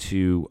like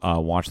to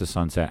watch the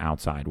sunset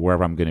outside,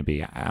 wherever I'm going to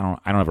be. I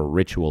don't have a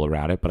ritual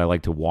around it, but I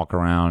like to walk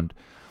around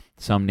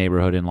some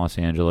neighborhood in Los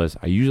Angeles.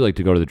 I usually like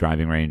to go to the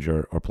driving range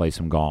or play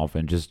some golf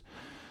and just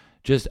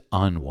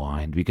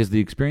unwind, because the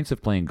experience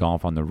of playing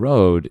golf on the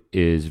road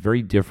is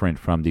very different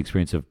from the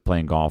experience of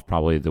playing golf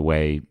probably the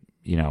way,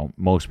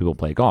 most people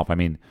play golf. I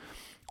mean,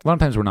 a lot of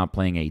times we're not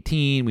playing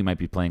 18. We might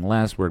be playing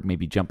less. We're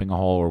maybe jumping a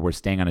hole, or we're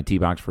staying on a tee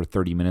box for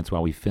 30 minutes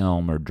while we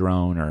film or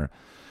drone or,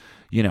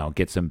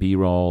 get some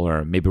B-roll,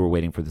 or maybe we're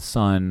waiting for the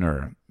sun,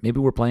 or maybe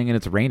we're playing and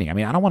it's raining. I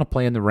mean, I don't want to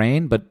play in the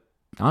rain, but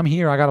I'm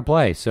here. I got to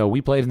play. So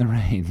we played in the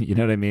rain. You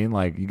know what I mean?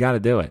 Like, you got to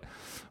do it.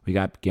 We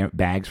got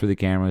bags for the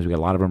cameras. We got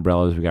a lot of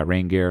umbrellas. We got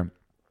rain gear.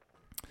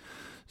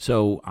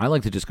 So I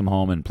like to just come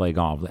home and play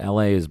golf.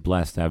 LA is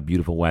blessed to have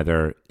beautiful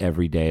weather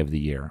every day of the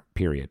year,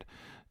 period.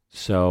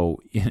 So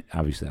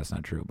obviously that's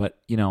not true. But,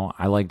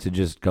 I like to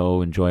just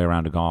go enjoy a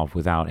round of golf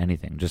without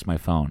anything, just my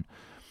phone.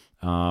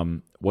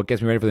 What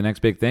gets me ready for the next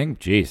big thing?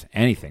 Jeez,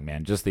 anything,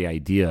 man. Just the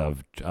idea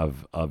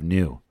of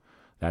new.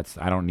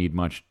 I don't need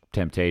much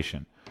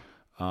temptation.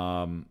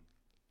 I'm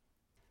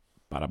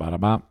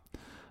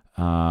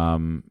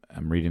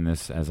reading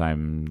this as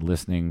I'm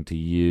listening to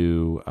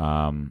you.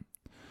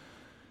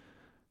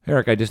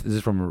 Eric, this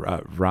is from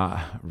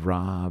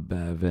Rob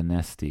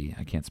Venesti.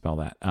 I can't spell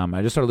that.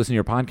 I just started listening to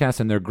your podcast,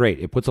 and they're great.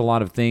 It puts a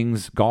lot of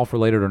things,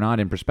 golf-related or not,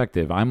 in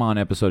perspective. I'm on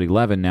episode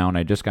 11 now, and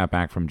I just got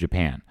back from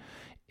Japan.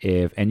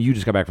 And you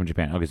just got back from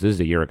Japan. Okay, so this is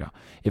a year ago.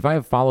 If I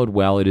have followed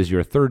well, it is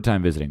your third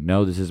time visiting.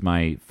 No, this is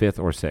my fifth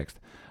or sixth.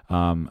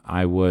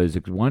 I was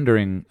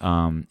wondering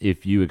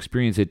if you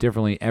experience it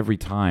differently every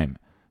time.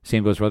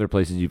 Same goes for other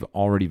places you've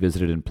already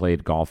visited and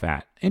played golf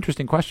at.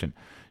 Interesting question.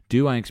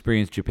 Do I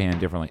experience Japan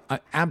differently?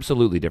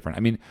 Absolutely different.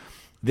 I mean,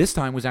 this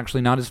time was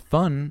actually not as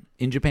fun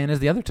in Japan as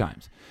the other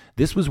times.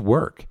 This was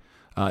work.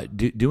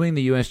 Doing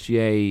the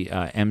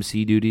USGA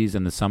MC duties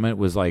and the summit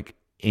was like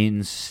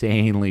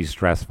insanely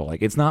stressful.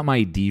 Like, it's not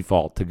my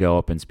default to go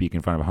up and speak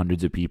in front of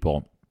hundreds of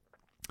people.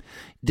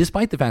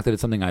 Despite the fact that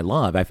it's something I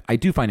love, I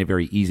do find it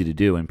very easy to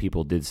do. And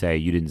people did say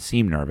you didn't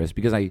seem nervous,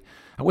 because I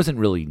wasn't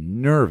really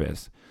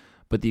nervous,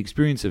 but the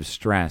experience of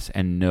stress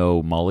and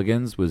no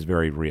mulligans was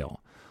very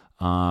real.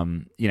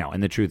 And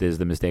the truth is,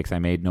 the mistakes I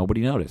made,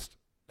 nobody noticed.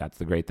 That's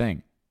the great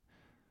thing.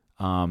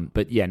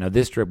 But yeah, no,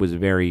 this trip was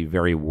very,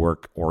 very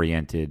work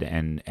oriented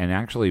and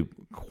actually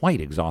quite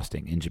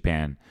exhausting in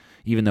Japan,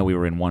 even though we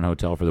were in one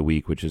hotel for the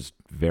week, which is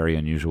very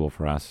unusual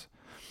for us.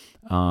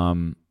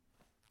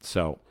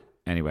 So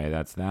anyway,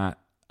 that's that.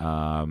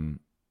 All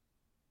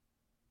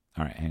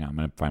right, hang on. I'm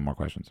going to find more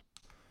questions.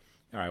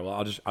 All right. Well,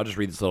 I'll just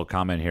read this little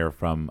comment here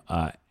from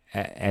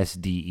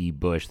SDE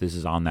Bush. This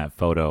is on that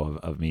photo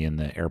of me in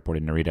the airport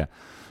in Narita.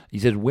 He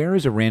said, where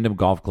is a random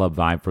golf club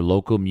vibe for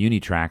local muni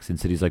tracks in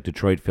cities like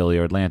Detroit, Philly,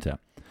 or Atlanta?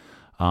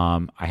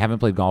 I haven't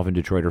played golf in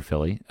Detroit or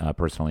Philly,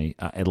 personally.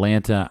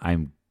 Atlanta,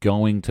 I'm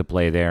going to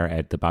play there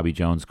at the Bobby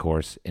Jones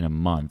course in a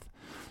month,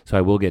 so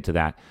I will get to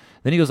that.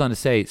 Then he goes on to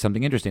say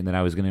something interesting that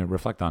I was going to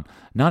reflect on.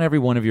 Not every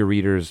one of your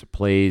readers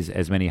plays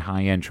as many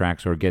high-end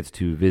tracks or gets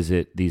to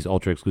visit these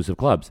ultra-exclusive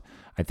clubs.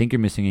 I think you're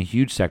missing a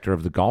huge sector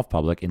of the golf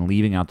public and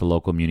leaving out the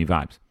local muni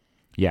vibes.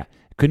 Yeah,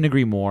 couldn't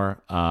agree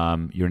more.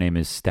 Your name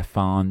is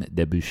Stéphane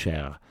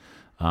Deboucher.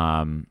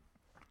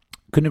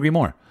 Couldn't agree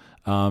more.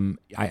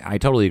 I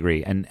totally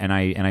agree, and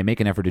I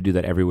make an effort to do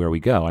that everywhere we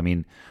go. I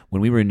mean,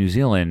 when we were in New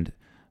Zealand,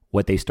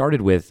 what they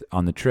started with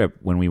on the trip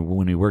when we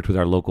worked with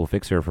our local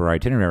fixer for our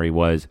itinerary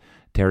was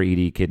Tara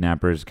Iti,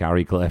 Kidnappers,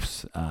 Cowrie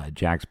Cliffs,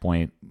 Jack's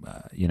Point,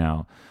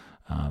 the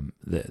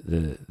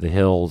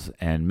Hills,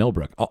 and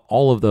Millbrook.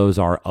 All of those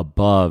are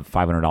above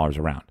 $500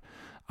 a round.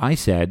 I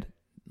said,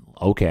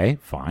 okay,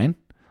 fine.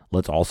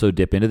 Let's also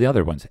dip into the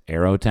other ones.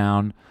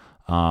 Arrowtown,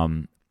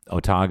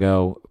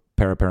 Otago,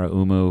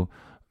 Paraparaumu,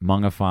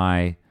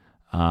 Mungafai,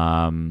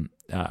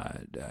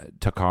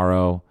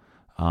 Tokoroa,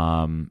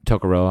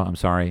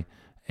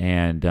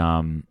 and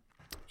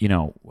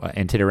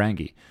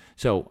Titirangi.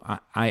 So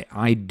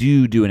I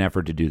do an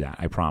effort to do that,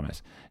 I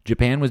promise.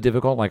 Japan was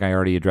difficult, like I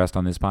already addressed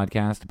on this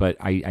podcast, but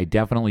I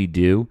definitely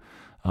do.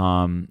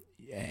 And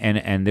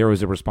there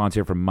was a response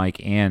here from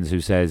Mike Anns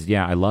who says,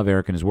 yeah, I love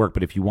Eric and his work,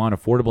 but if you want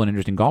affordable and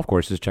interesting golf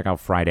courses, check out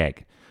Fried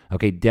Egg.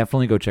 Okay,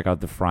 definitely go check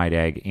out the Fried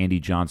Egg, Andy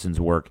Johnson's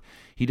work.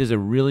 He does a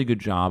really good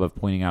job of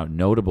pointing out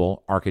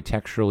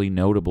architecturally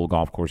notable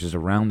golf courses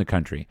around the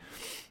country.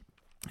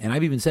 And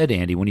I've even said to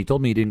Andy, when he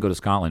told me he didn't go to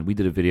Scotland, we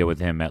did a video with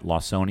him at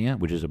Lawsonia,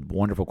 which is a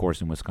wonderful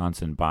course in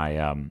Wisconsin by,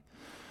 I'm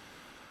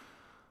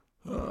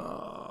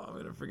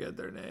going to forget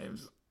their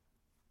names.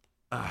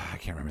 I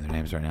can't remember their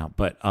names right now,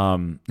 but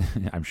I'm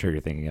sure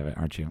you're thinking of it,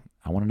 aren't you?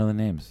 I want to know the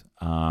names.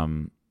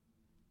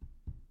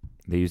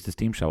 They used the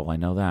steam shovel. I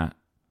know that.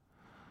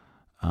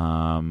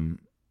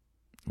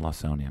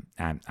 Lawsonia.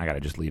 I got to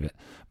just leave it.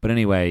 But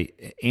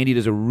anyway, Andy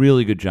does a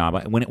really good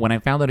job. When I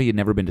found out he had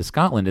never been to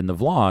Scotland in the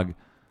vlog,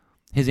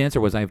 his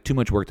answer was, I have too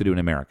much work to do in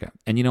America.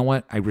 And you know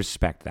what? I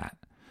respect that.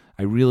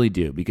 I really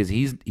do, because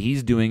he's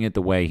doing it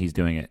the way he's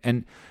doing it.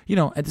 And,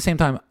 at the same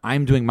time,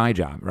 I'm doing my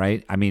job,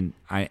 right? I mean,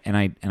 I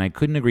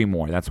couldn't agree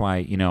more. That's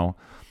why,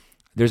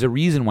 there's a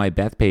reason why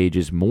Bethpage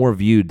is more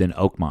viewed than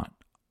Oakmont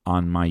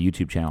on my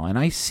YouTube channel. And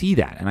I see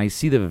that, and I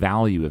see the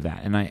value of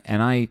that. And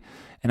I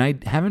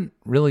haven't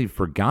really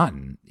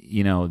forgotten,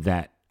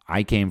 that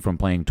I came from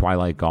playing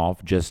Twilight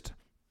Golf just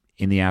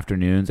in the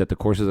afternoons at the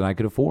courses that I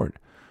could afford.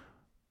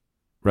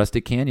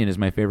 Rustic Canyon is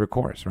my favorite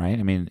course, right?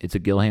 I mean, it's a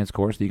Gilhan's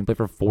course that you can play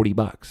for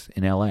 $40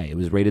 in LA. It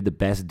was rated the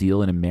best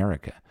deal in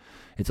America.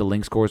 It's a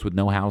links course with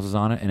no houses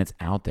on it, and it's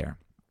out there.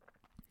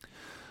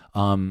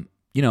 For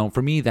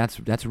me,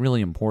 that's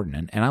really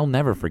important, and I'll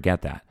never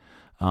forget that.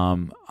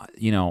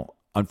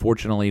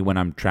 Unfortunately, when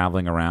I'm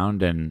traveling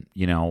around and,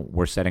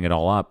 we're setting it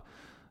all up,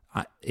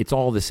 it's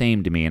all the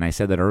same to me, and I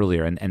said that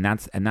earlier, and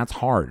that's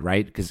hard,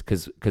 right?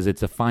 Because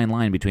it's a fine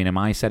line between, am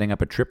I setting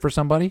up a trip for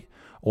somebody,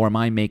 or am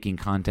I making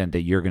content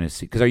that you're going to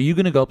see? Because are you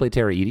going to go play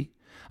Tara Iti?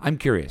 I'm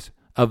curious.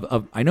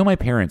 I know my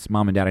parents,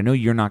 mom and dad, I know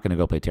you're not going to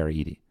go play Tara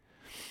Iti.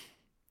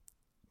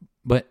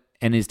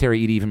 And is Tara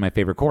Iti even my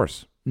favorite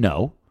course?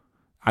 No.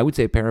 I would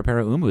say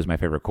Paraparaumu is my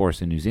favorite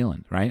course in New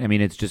Zealand, right? I mean,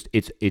 it's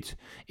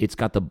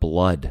got the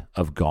blood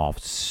of golf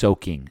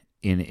soaking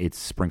in its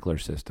sprinkler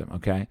system,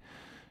 okay?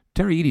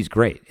 Tara Iti's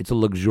great. It's a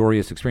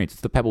luxurious experience.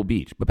 It's the Pebble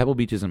Beach, but Pebble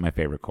Beach isn't my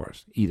favorite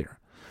course either.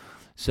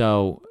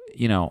 So,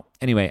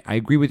 anyway, I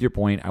agree with your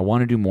point. I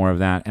want to do more of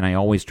that, and I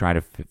always try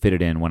to fit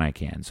it in when I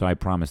can. So I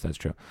promise that's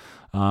true.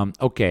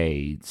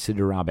 Okay,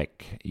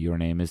 Sidorabik, your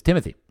name is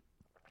Timothy.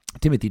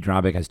 Timothy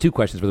Drabik has two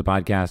questions for the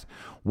podcast.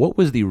 What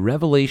was the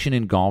revelation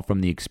in golf from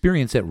the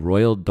experience at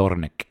Royal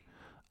Dornick?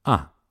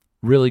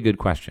 Really good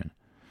question.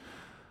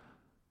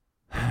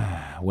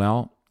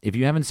 Well, if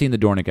you haven't seen the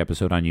Dornick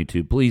episode on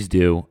YouTube, please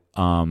do.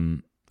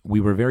 We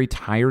were very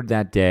tired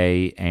that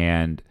day,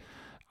 and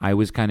I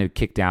was kind of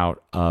kicked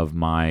out of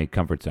my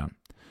comfort zone.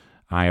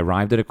 I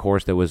arrived at a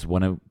course that was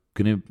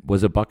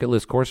was a bucket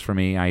list course for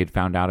me. I had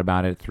found out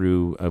about it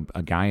through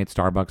a guy at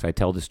Starbucks. I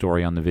tell the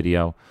story on the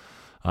video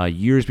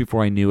years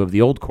before I knew of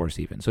the old course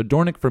even. So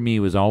Dornick for me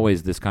was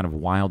always this kind of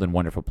wild and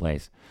wonderful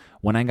place.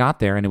 When I got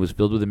there and it was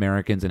filled with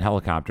Americans and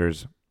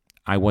helicopters,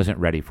 I wasn't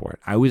ready for it.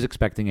 I was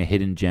expecting a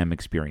hidden gem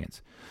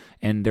experience.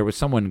 And there was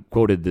someone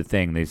quoted the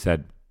thing. They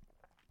said,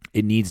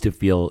 it needs to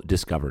feel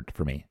discovered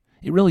for me.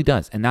 It really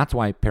does. And that's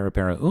why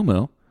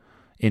Paraparaumu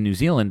in New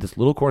Zealand, this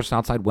little course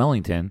outside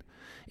Wellington,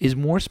 is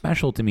more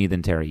special to me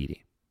than Tara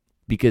Iti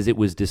because it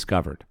was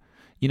discovered.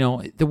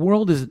 The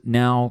world is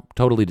now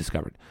totally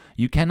discovered.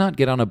 You cannot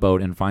get on a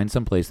boat and find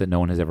some place that no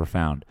one has ever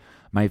found.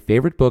 My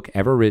favorite book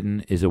ever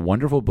written is a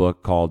wonderful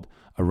book called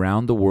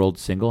Around the World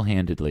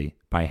Single-Handedly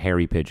by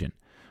Harry Pigeon.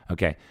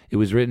 Okay, it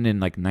was written in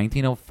like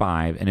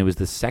 1905, and it was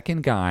the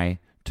second guy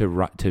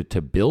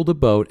to build a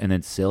boat and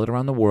then sail it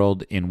around the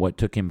world in what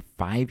took him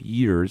 5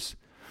 years.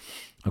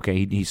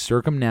 Okay, he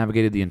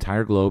circumnavigated the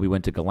entire globe. He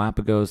went to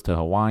Galapagos, to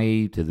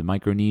Hawaii, to the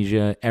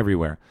Micronesia,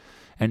 everywhere,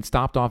 and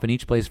stopped off in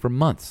each place for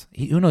months.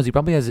 Who knows? He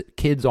probably has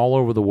kids all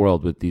over the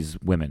world with these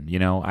women.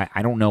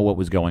 I don't know what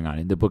was going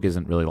on. The book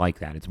isn't really like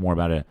that. It's more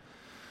about a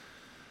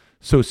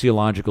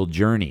sociological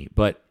journey.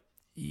 But,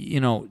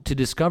 to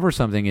discover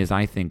something is,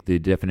 I think, the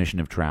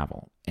definition of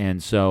travel.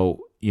 And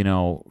so,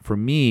 for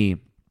me,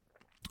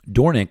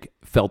 Dornick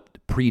felt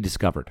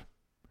pre-discovered,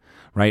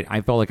 right? I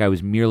felt like I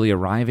was merely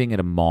arriving at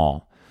a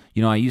mall.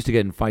 I used to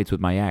get in fights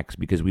with my ex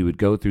because we would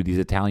go through these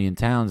Italian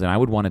towns and I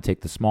would want to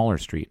take the smaller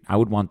street. I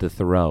would want the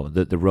Thoreau,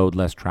 the road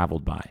less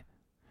traveled by.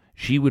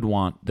 She would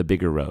want the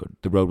bigger road,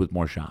 the road with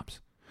more shops.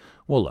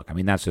 Well, look,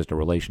 that's just a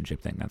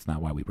relationship thing. That's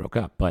not why we broke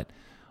up. But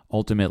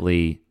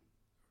ultimately,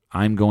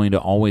 I'm going to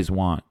always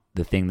want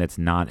the thing that's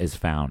not as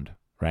found,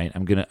 right?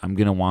 I'm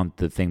gonna want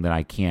the thing that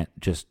I can't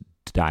just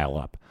dial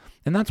up.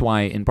 And that's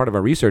why in part of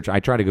our research, I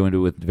try to go into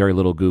it with very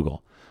little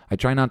Google. I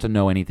try not to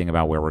know anything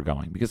about where we're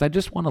going because I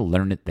just want to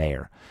learn it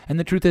there. And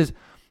the truth is,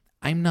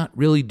 I'm not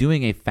really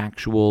doing a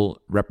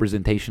factual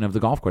representation of the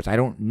golf course. I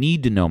don't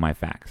need to know my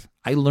facts.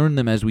 I learn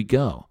them as we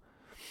go.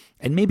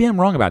 And maybe I'm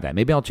wrong about that.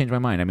 Maybe I'll change my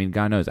mind.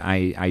 God knows,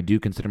 I do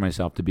consider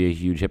myself to be a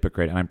huge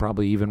hypocrite, and I'm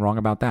probably even wrong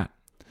about that.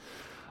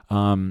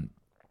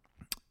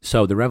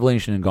 So the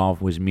revelation in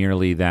golf was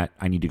merely that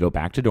I need to go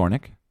back to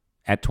Dornick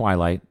at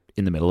twilight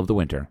in the middle of the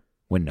winter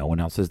when no one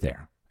else is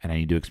there. And I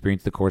need to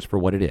experience the course for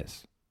what it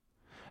is.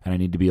 And I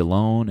need to be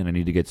alone, and I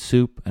need to get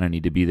soup, and I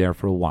need to be there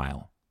for a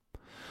while.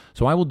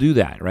 So I will do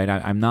that, right?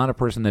 I'm not a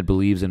person that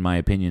believes in my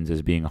opinions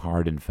as being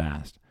hard and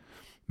fast.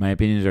 My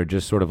opinions are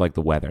just sort of like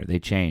the weather. They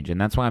change,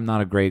 and that's why I'm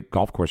not a great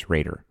golf course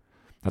rater.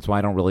 That's why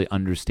I don't really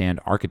understand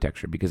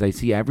architecture, because I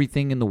see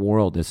everything in the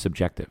world as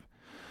subjective.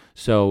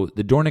 So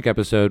the Dornick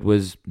episode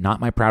was not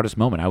my proudest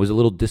moment. I was a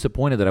little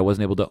disappointed that I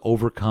wasn't able to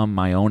overcome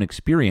my own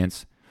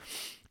experience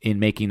in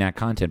making that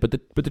content.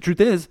 But the truth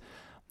is,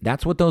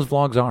 that's what those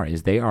vlogs are,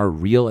 is they are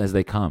real as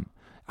they come.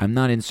 I'm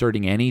not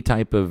inserting any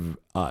type of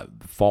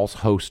false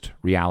host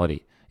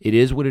reality. It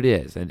is what it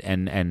is.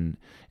 And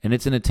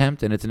it's an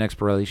attempt, and it's an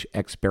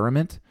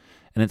experiment,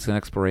 and it's an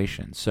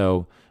exploration.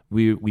 So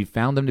we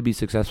found them to be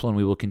successful, and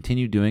we will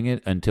continue doing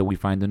it until we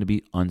find them to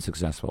be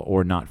unsuccessful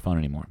or not fun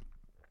anymore.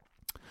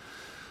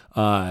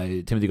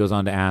 Timothy goes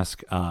on to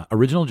ask,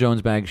 original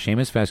Jones bag,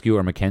 Seamus Fescue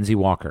or Mackenzie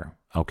Walker?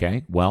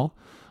 Okay, well,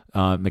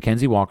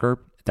 Mackenzie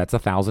Walker, that's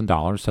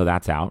 $1,000, so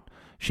that's out.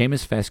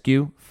 Seamus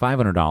Fescue,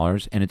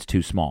 $500, and it's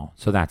too small,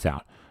 so that's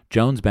out.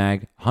 Jones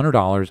bag,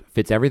 $100,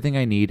 fits everything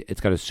I need.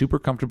 It's got a super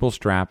comfortable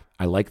strap.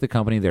 I like the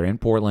company. They're in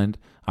Portland.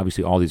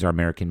 Obviously, all these are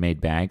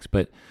American-made bags,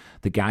 but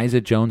the guys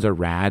at Jones are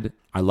rad.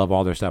 I love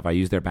all their stuff. I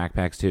use their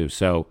backpacks too.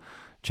 So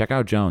check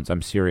out Jones.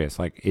 I'm serious.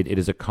 Like it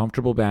is a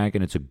comfortable bag,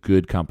 and it's a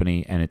good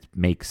company, and it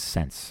makes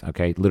sense.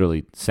 Okay,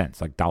 literally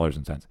sense, like dollars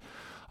and cents.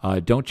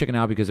 Don't chicken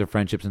out because of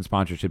friendships and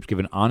sponsorships. Give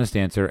an honest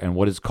answer. And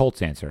what is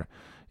Colt's answer?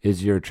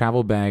 Is your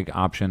travel bag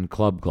option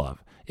club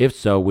glove? If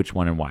so, which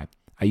one and why?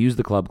 I use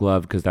the club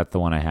glove because that's the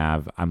one I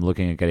have. I'm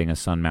looking at getting a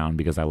sun mountain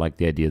because I like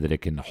the idea that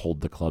it can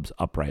hold the clubs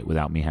upright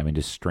without me having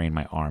to strain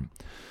my arm.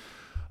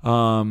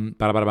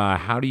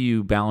 How do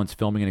you balance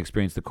filming and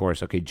experience the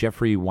course? Okay,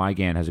 Jeffrey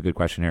Wygan has a good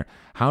question here.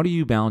 How do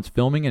you balance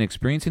filming and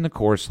experiencing the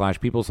course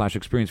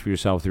 /people/experience for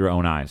yourself through your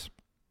own eyes?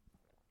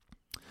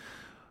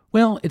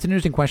 Well, it's an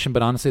interesting question,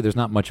 but honestly, there's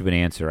not much of an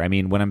answer. I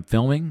mean, when I'm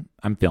filming,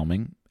 I'm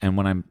filming. And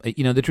when I'm,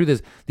 the truth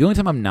is, the only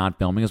time I'm not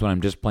filming is when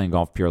I'm just playing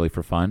golf purely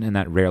for fun. And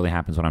that rarely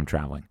happens when I'm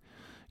traveling.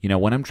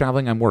 When I'm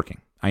traveling, I'm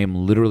working. I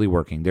am literally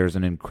working. There's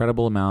an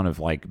incredible amount of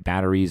like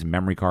batteries,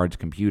 memory cards,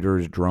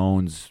 computers,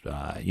 drones,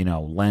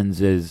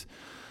 lenses,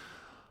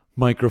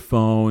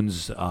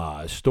 microphones,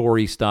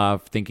 story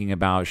stuff, thinking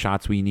about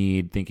shots we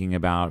need, thinking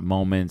about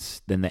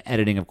moments. Then the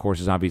editing, of course,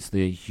 is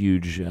obviously a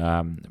huge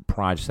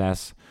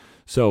process.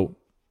 So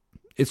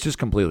it's just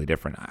completely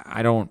different.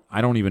 I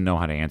don't even know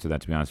how to answer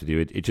that, to be honest with you.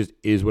 It just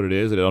is what it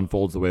is. It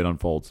unfolds the way it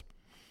unfolds.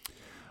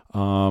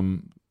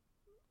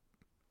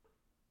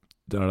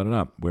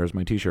 Where's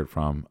my t-shirt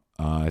from?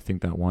 I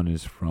think that one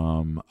is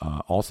from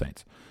All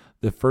Saints.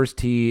 The first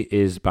tee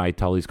is by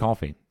Tully's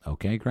Coffee.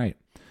 Okay, great.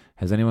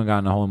 Has anyone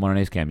gotten a hole-in-one on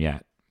Ace Cam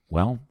yet?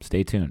 Well,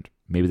 stay tuned.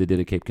 Maybe they did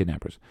at Cape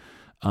Kidnappers.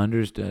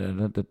 This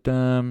is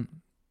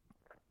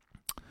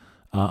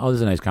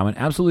a nice comment.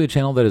 Absolutely a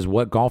channel that is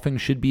what golfing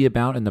should be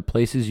about and the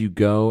places you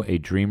go, a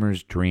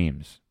dreamer's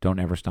dreams. Don't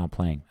ever stop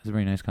playing. That's a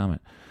very nice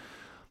comment.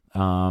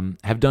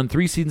 Have done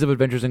 3 seasons of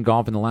Adventures in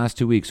Golf in the last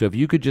 2 weeks. So if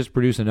you could just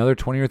produce another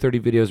 20 or 30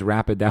 videos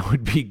rapid, that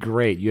would be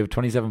great. You have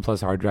 27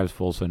 plus hard drives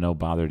full, so no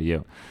bother to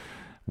you.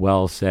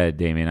 Well said,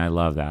 Damien. I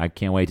love that. I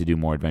can't wait to do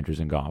more Adventures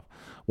in Golf.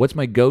 What's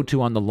my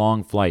go-to on the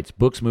long flights?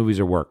 Books, movies,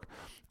 or work?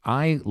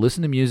 I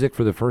listen to music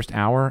for the first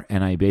hour,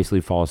 and I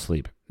basically fall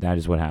asleep. That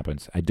is what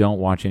happens. I don't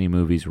watch any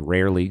movies,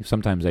 rarely.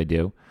 Sometimes I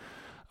do.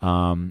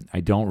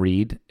 I don't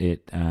read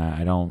it.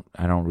 I don't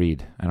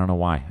read. I don't know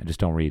why. I just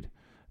don't read.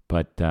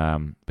 But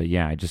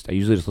yeah, I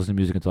usually just listen to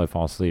music until I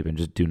fall asleep and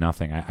just do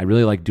nothing. I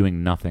really like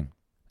doing nothing.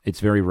 It's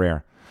very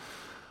rare.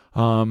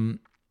 Brand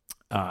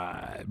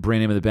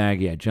name of the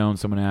bag, yeah.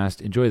 Jones, someone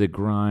asked, enjoy the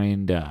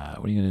grind.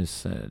 What are you going to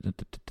say?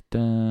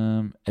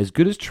 As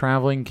good as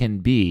traveling can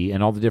be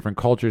and all the different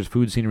cultures,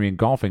 food, scenery, and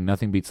golfing,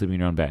 nothing beats sleeping in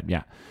your own bed.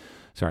 Yeah.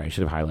 Sorry, I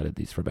should have highlighted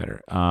these for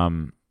better.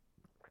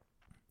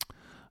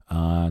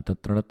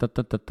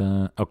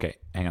 Okay,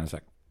 hang on a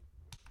sec.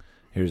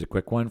 Here's a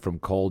quick one from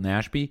Cole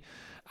Nashby.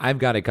 I've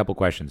got a couple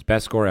questions.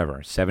 Best score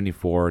ever,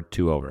 74,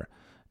 2 over.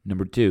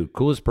 Number 2,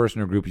 coolest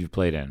person or group you've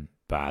played in?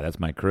 Bah, that's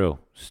my crew.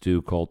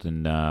 Stu,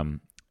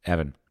 Colton,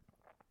 Evan.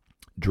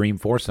 Dream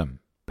foursome.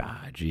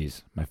 Bah,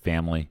 geez, my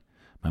family.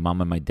 My mom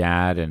and my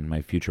dad and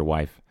my future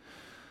wife.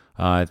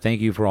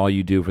 Thank you for all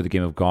you do for the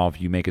game of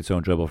golf. You make it so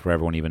enjoyable for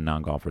everyone, even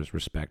non-golfers.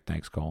 Respect.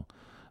 Thanks, Cole.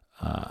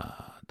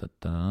 Hang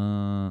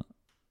on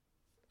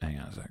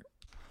a sec.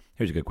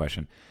 Here's a good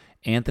question.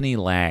 Anthony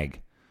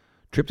Lag.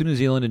 Trip to New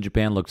Zealand and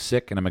Japan looked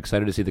sick, and I'm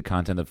excited to see the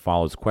content that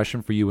follows.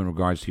 Question for you in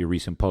regards to your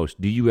recent post.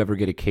 Do you ever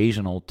get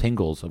occasional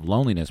tingles of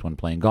loneliness when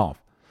playing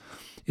golf?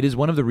 It is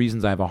one of the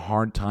reasons I have a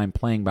hard time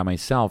playing by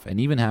myself, and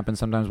even happens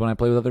sometimes when I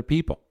play with other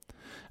people.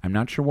 I'm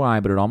not sure why,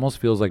 but it almost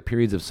feels like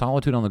periods of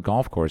solitude on the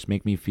golf course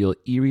make me feel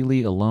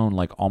eerily alone,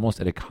 like almost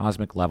at a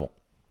cosmic level.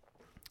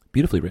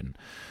 Beautifully written.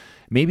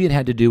 Maybe it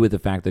had to do with the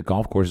fact that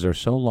golf courses are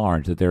so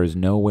large that there is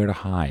nowhere to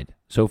hide,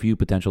 so few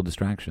potential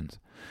distractions.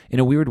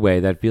 In a weird way,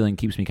 that feeling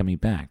keeps me coming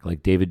back.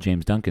 Like David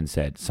James Duncan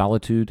said,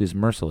 solitude is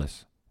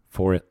merciless,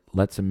 for it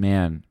lets a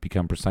man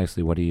become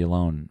precisely what he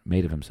alone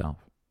made of himself.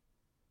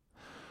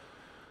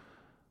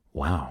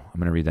 Wow, I'm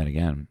going to read that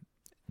again.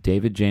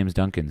 David James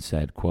Duncan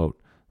said,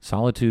 quote,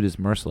 solitude is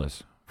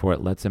merciless, for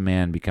it lets a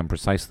man become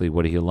precisely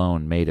what he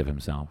alone made of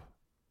himself.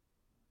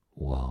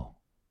 Whoa.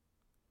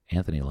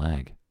 Anthony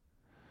Lag.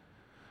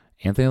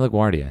 Anthony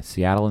LaGuardia,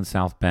 Seattle and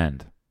South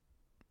Bend.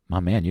 My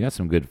man, you got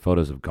some good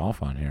photos of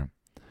golf on here.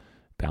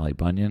 Bally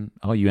Bunyan.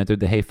 Oh, you entered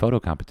the Hey Photo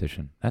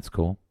competition. That's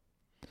cool.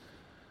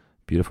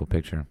 Beautiful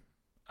picture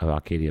of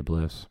Arcadia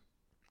Bluffs.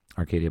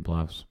 All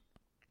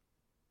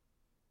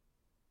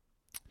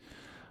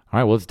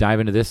right, well, let's dive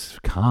into this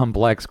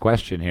complex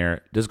question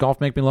here. Does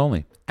golf make me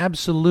lonely?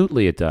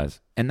 Absolutely it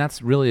does. And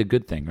that's really a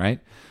good thing, right?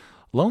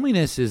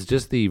 Loneliness is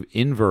just the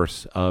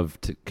inverse of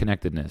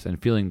connectedness and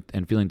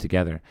feeling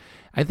together.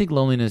 I think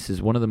loneliness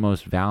is one of the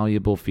most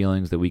valuable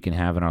feelings that we can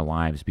have in our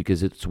lives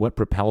because it's what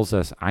propels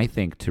us, I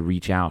think, to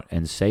reach out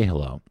and say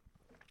hello.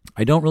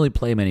 I don't really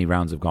play many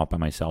rounds of golf by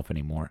myself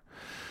anymore.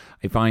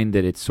 I find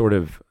that it's sort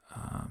of,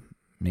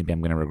 maybe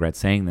I'm going to regret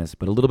saying this,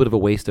 but a little bit of a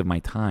waste of my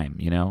time,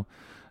 you know?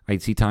 I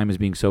see time as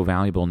being so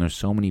valuable, and there's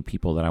so many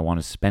people that I want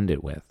to spend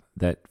it with,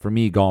 that for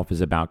me, golf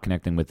is about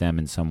connecting with them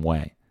in some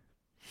way.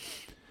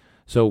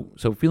 So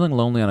feeling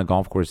lonely on a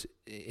golf course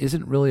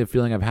isn't really a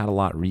feeling I've had a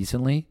lot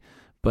recently,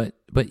 but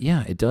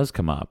yeah, it does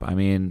come up. I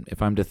mean,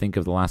 if I'm to think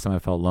of the last time I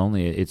felt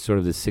lonely, it's sort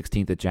of the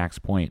 16th at Jack's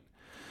Point.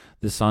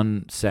 The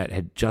sunset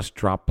had just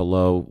dropped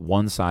below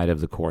one side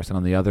of the course, and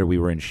on the other we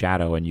were in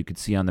shadow, and you could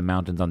see on the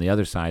mountains on the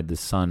other side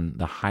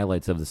the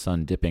highlights of the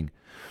sun dipping.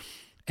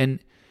 And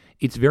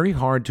it's very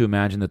hard to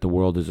imagine that the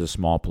world is a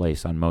small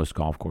place on most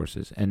golf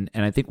courses. And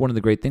I think one of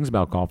the great things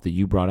about golf that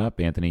you brought up,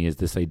 Anthony, is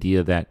this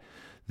idea that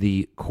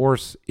the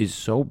course is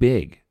so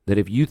big that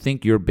if you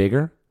think you're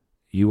bigger,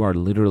 you are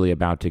literally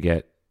about to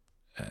get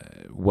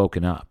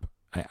woken up.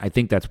 I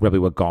think that's probably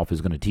what golf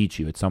is going to teach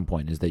you at some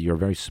point, is that you're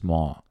very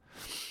small.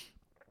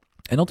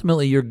 And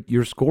ultimately,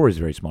 your score is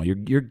very small.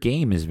 Your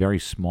game is very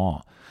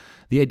small.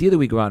 The idea that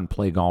we go out and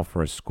play golf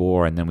for a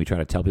score and then we try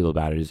to tell people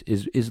about it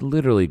is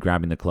literally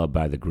grabbing the club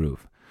by the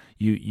groove.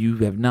 You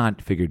have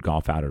not figured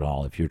golf out at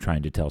all if you're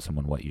trying to tell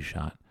someone what you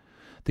shot.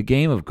 The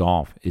game of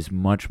golf is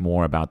much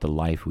more about the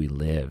life we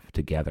live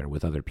together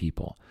with other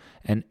people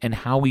and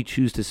how we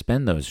choose to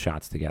spend those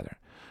shots together.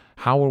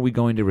 How are we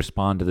going to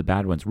respond to the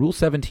bad ones? Rule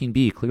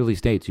 17b clearly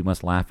states you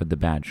must laugh at the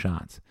bad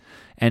shots.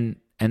 And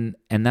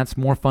that's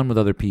more fun with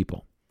other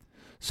people.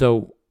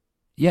 So,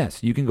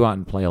 yes, you can go out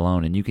and play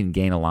alone and you can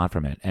gain a lot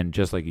from it. And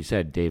just like you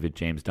said, David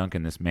James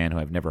Duncan, this man who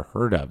I've never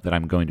heard of that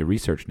I'm going to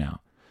research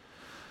now.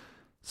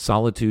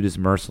 Solitude is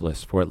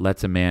merciless, for it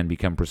lets a man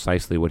become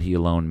precisely what he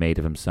alone made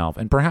of himself.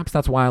 And perhaps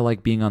that's why I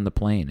like being on the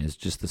plane, is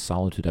just the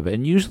solitude of it.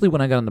 And usually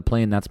when I get on the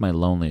plane, that's my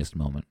loneliest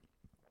moment.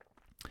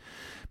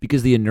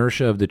 Because the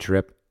inertia of the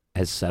trip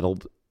has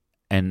settled,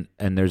 and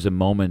there's a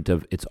moment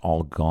of it's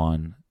all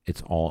gone,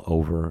 it's all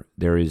over.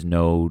 There is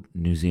no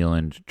New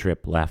Zealand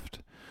trip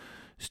left.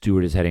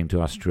 Stuart is heading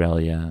to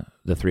Australia.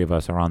 The three of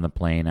us are on the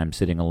plane. I'm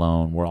sitting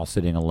alone. We're all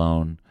sitting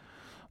alone.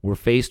 We're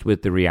faced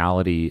with the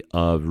reality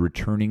of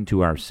returning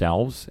to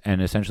ourselves,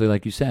 and essentially,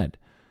 like you said,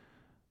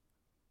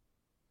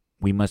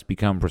 we must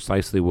become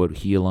precisely what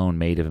he alone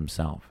made of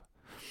himself.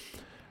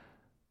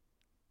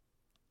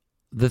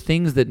 The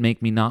things that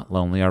make me not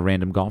lonely are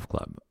Random Golf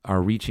Club,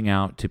 are reaching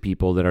out to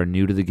people that are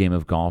new to the game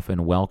of golf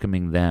and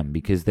welcoming them,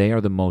 because they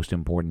are the most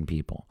important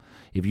people.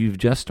 If you've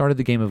just started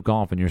the game of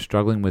golf and you're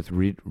struggling with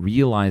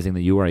realizing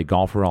that you are a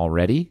golfer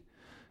already,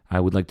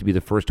 I would like to be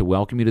the first to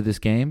welcome you to this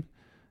game.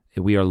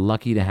 We are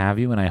lucky to have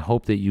you, and I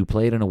hope that you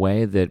play it in a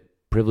way that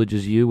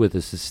privileges you with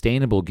a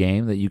sustainable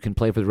game that you can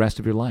play for the rest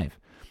of your life.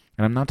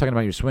 And I'm not talking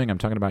about your swing. I'm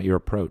talking about your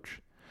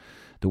approach,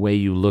 the way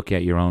you look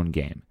at your own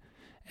game.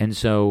 And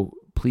so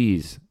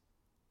please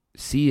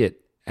see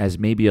it as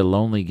maybe a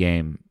lonely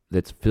game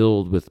that's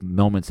filled with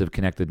moments of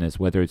connectedness,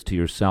 whether it's to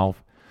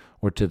yourself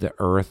or to the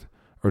earth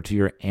or to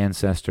your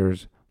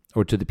ancestors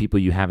or to the people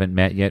you haven't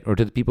met yet or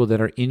to the people that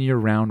are in your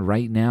round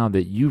right now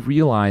that you've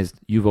realized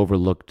you've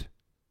overlooked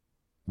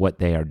what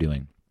they are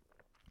doing.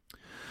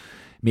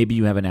 Maybe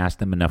you haven't asked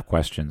them enough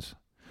questions.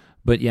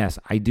 But yes,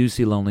 I do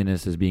see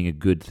loneliness as being a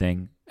good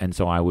thing, and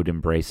so I would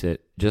embrace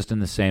it just in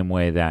the same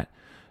way that,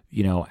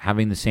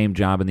 having the same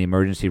job in the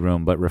emergency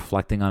room but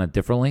reflecting on it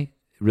differently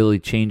really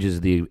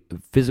changes the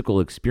physical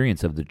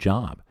experience of the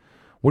job.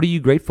 What are you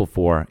grateful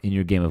for in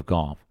your game of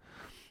golf?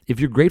 If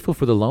you're grateful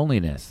for the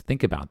loneliness,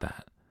 think about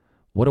that.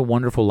 What a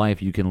wonderful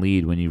life you can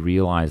lead when you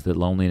realize that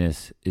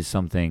loneliness is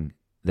something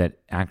that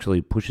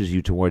actually pushes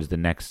you towards the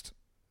next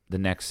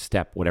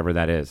step, whatever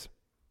that is.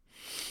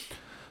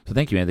 So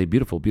thank you, Anthony.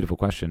 Beautiful, beautiful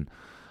question.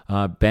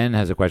 Ben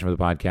has a question for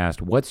the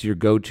podcast. What's your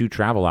go-to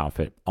travel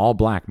outfit? All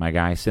black, my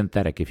guy.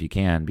 Synthetic if you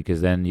can,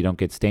 because then you don't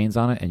get stains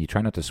on it and you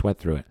try not to sweat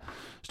through it.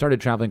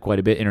 Started traveling quite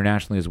a bit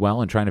internationally as well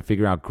and trying to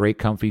figure out great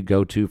comfy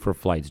go-to for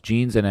flights.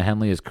 Jeans and a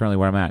Henley is currently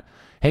where I'm at.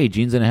 Hey,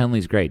 jeans and a Henley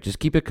is great. Just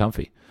keep it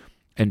comfy.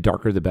 And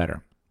darker the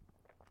better.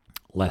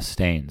 Less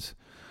stains.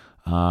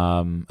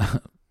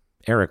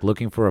 Eric,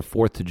 looking for a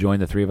fourth to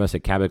join the three of us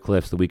at Cabot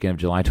Cliffs the weekend of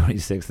July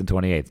 26th and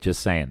 28th.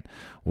 Just saying.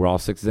 We're all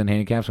sixes in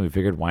handicaps, and we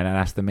figured why not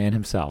ask the man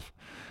himself.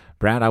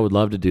 Brad, I would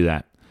love to do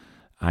that.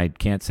 I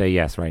can't say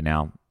yes right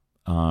now.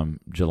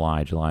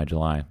 July.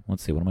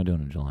 Let's see. What am I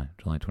doing in July?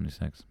 July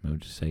 26th. Maybe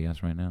just say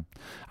yes right now.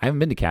 I haven't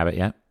been to Cabot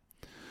yet.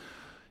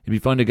 It'd be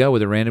fun to go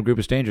with a random group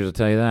of strangers, I'll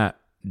tell you that.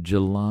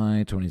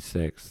 July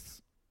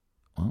 26th.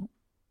 Well,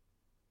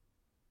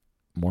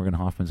 Morgan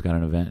Hoffman's got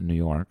an event in New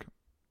York.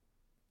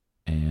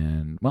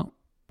 And, well,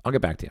 I'll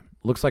get back to you.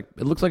 It looks like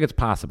it's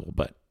possible,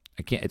 but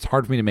I can't. It's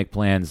hard for me to make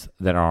plans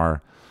that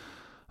are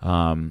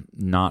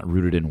not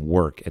rooted in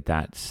work at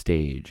this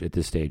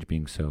stage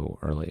being so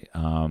early.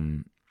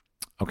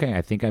 Okay,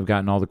 I think I've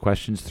gotten all the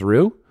questions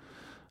through.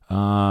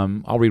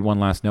 I'll read one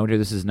last note here.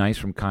 This is nice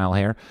from Kyle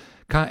Hare.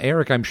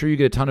 Eric, I'm sure you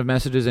get a ton of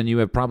messages and you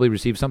have probably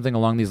received something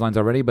along these lines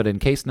already, but in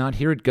case not,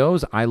 here it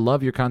goes. I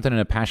love your content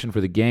and a passion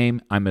for the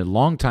game. I'm a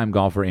longtime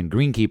golfer and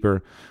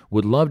greenkeeper.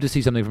 Would love to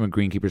see something from a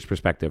greenkeeper's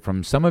perspective.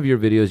 From some of your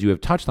videos, you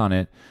have touched on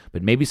it,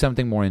 but maybe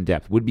something more in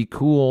depth. Would be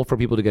cool for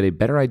people to get a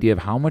better idea of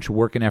how much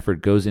work and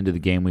effort goes into the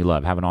game we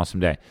love. Have an awesome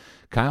day.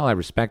 Kyle, I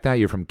respect that.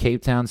 You're from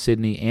Cape Town,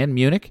 Sydney, and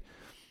Munich.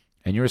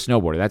 And you're a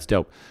snowboarder. That's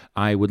dope.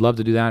 I would love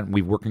to do that.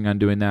 We're working on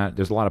doing that.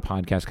 There's a lot of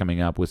podcasts coming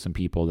up with some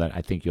people that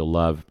I think you'll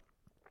love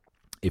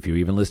if you're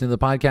even listening to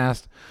the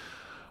podcast.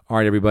 All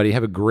right, everybody.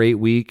 Have a great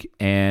week.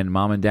 And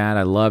Mom and Dad,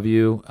 I love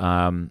you.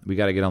 We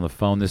got to get on the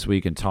phone this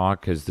week and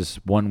talk because this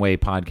one-way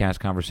podcast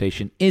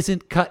conversation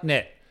isn't cutting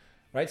it.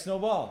 Right,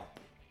 Snowball?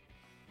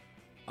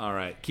 All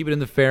right. Keep it in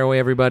the fairway,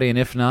 everybody. And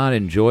if not,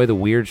 enjoy the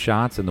weird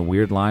shots and the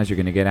weird lies you're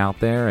going to get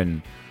out there.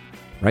 And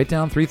write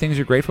down 3 things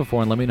you're grateful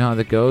for and let me know how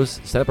that goes.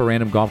 Set up a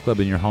random golf club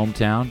in your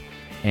hometown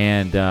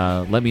and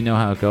let me know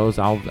how it goes.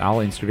 I'll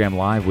Instagram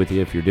live with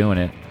you if you're doing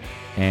it.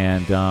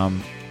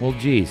 And, well,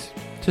 geez,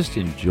 just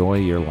enjoy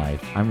your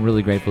life. I'm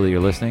really grateful that you're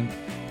listening,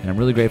 and I'm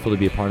really grateful to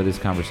be a part of this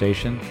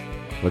conversation.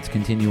 Let's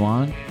continue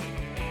on.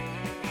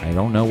 I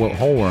don't know what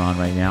hole we're on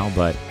right now,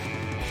 but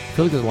I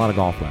feel like there's a lot of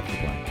golf left to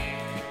play.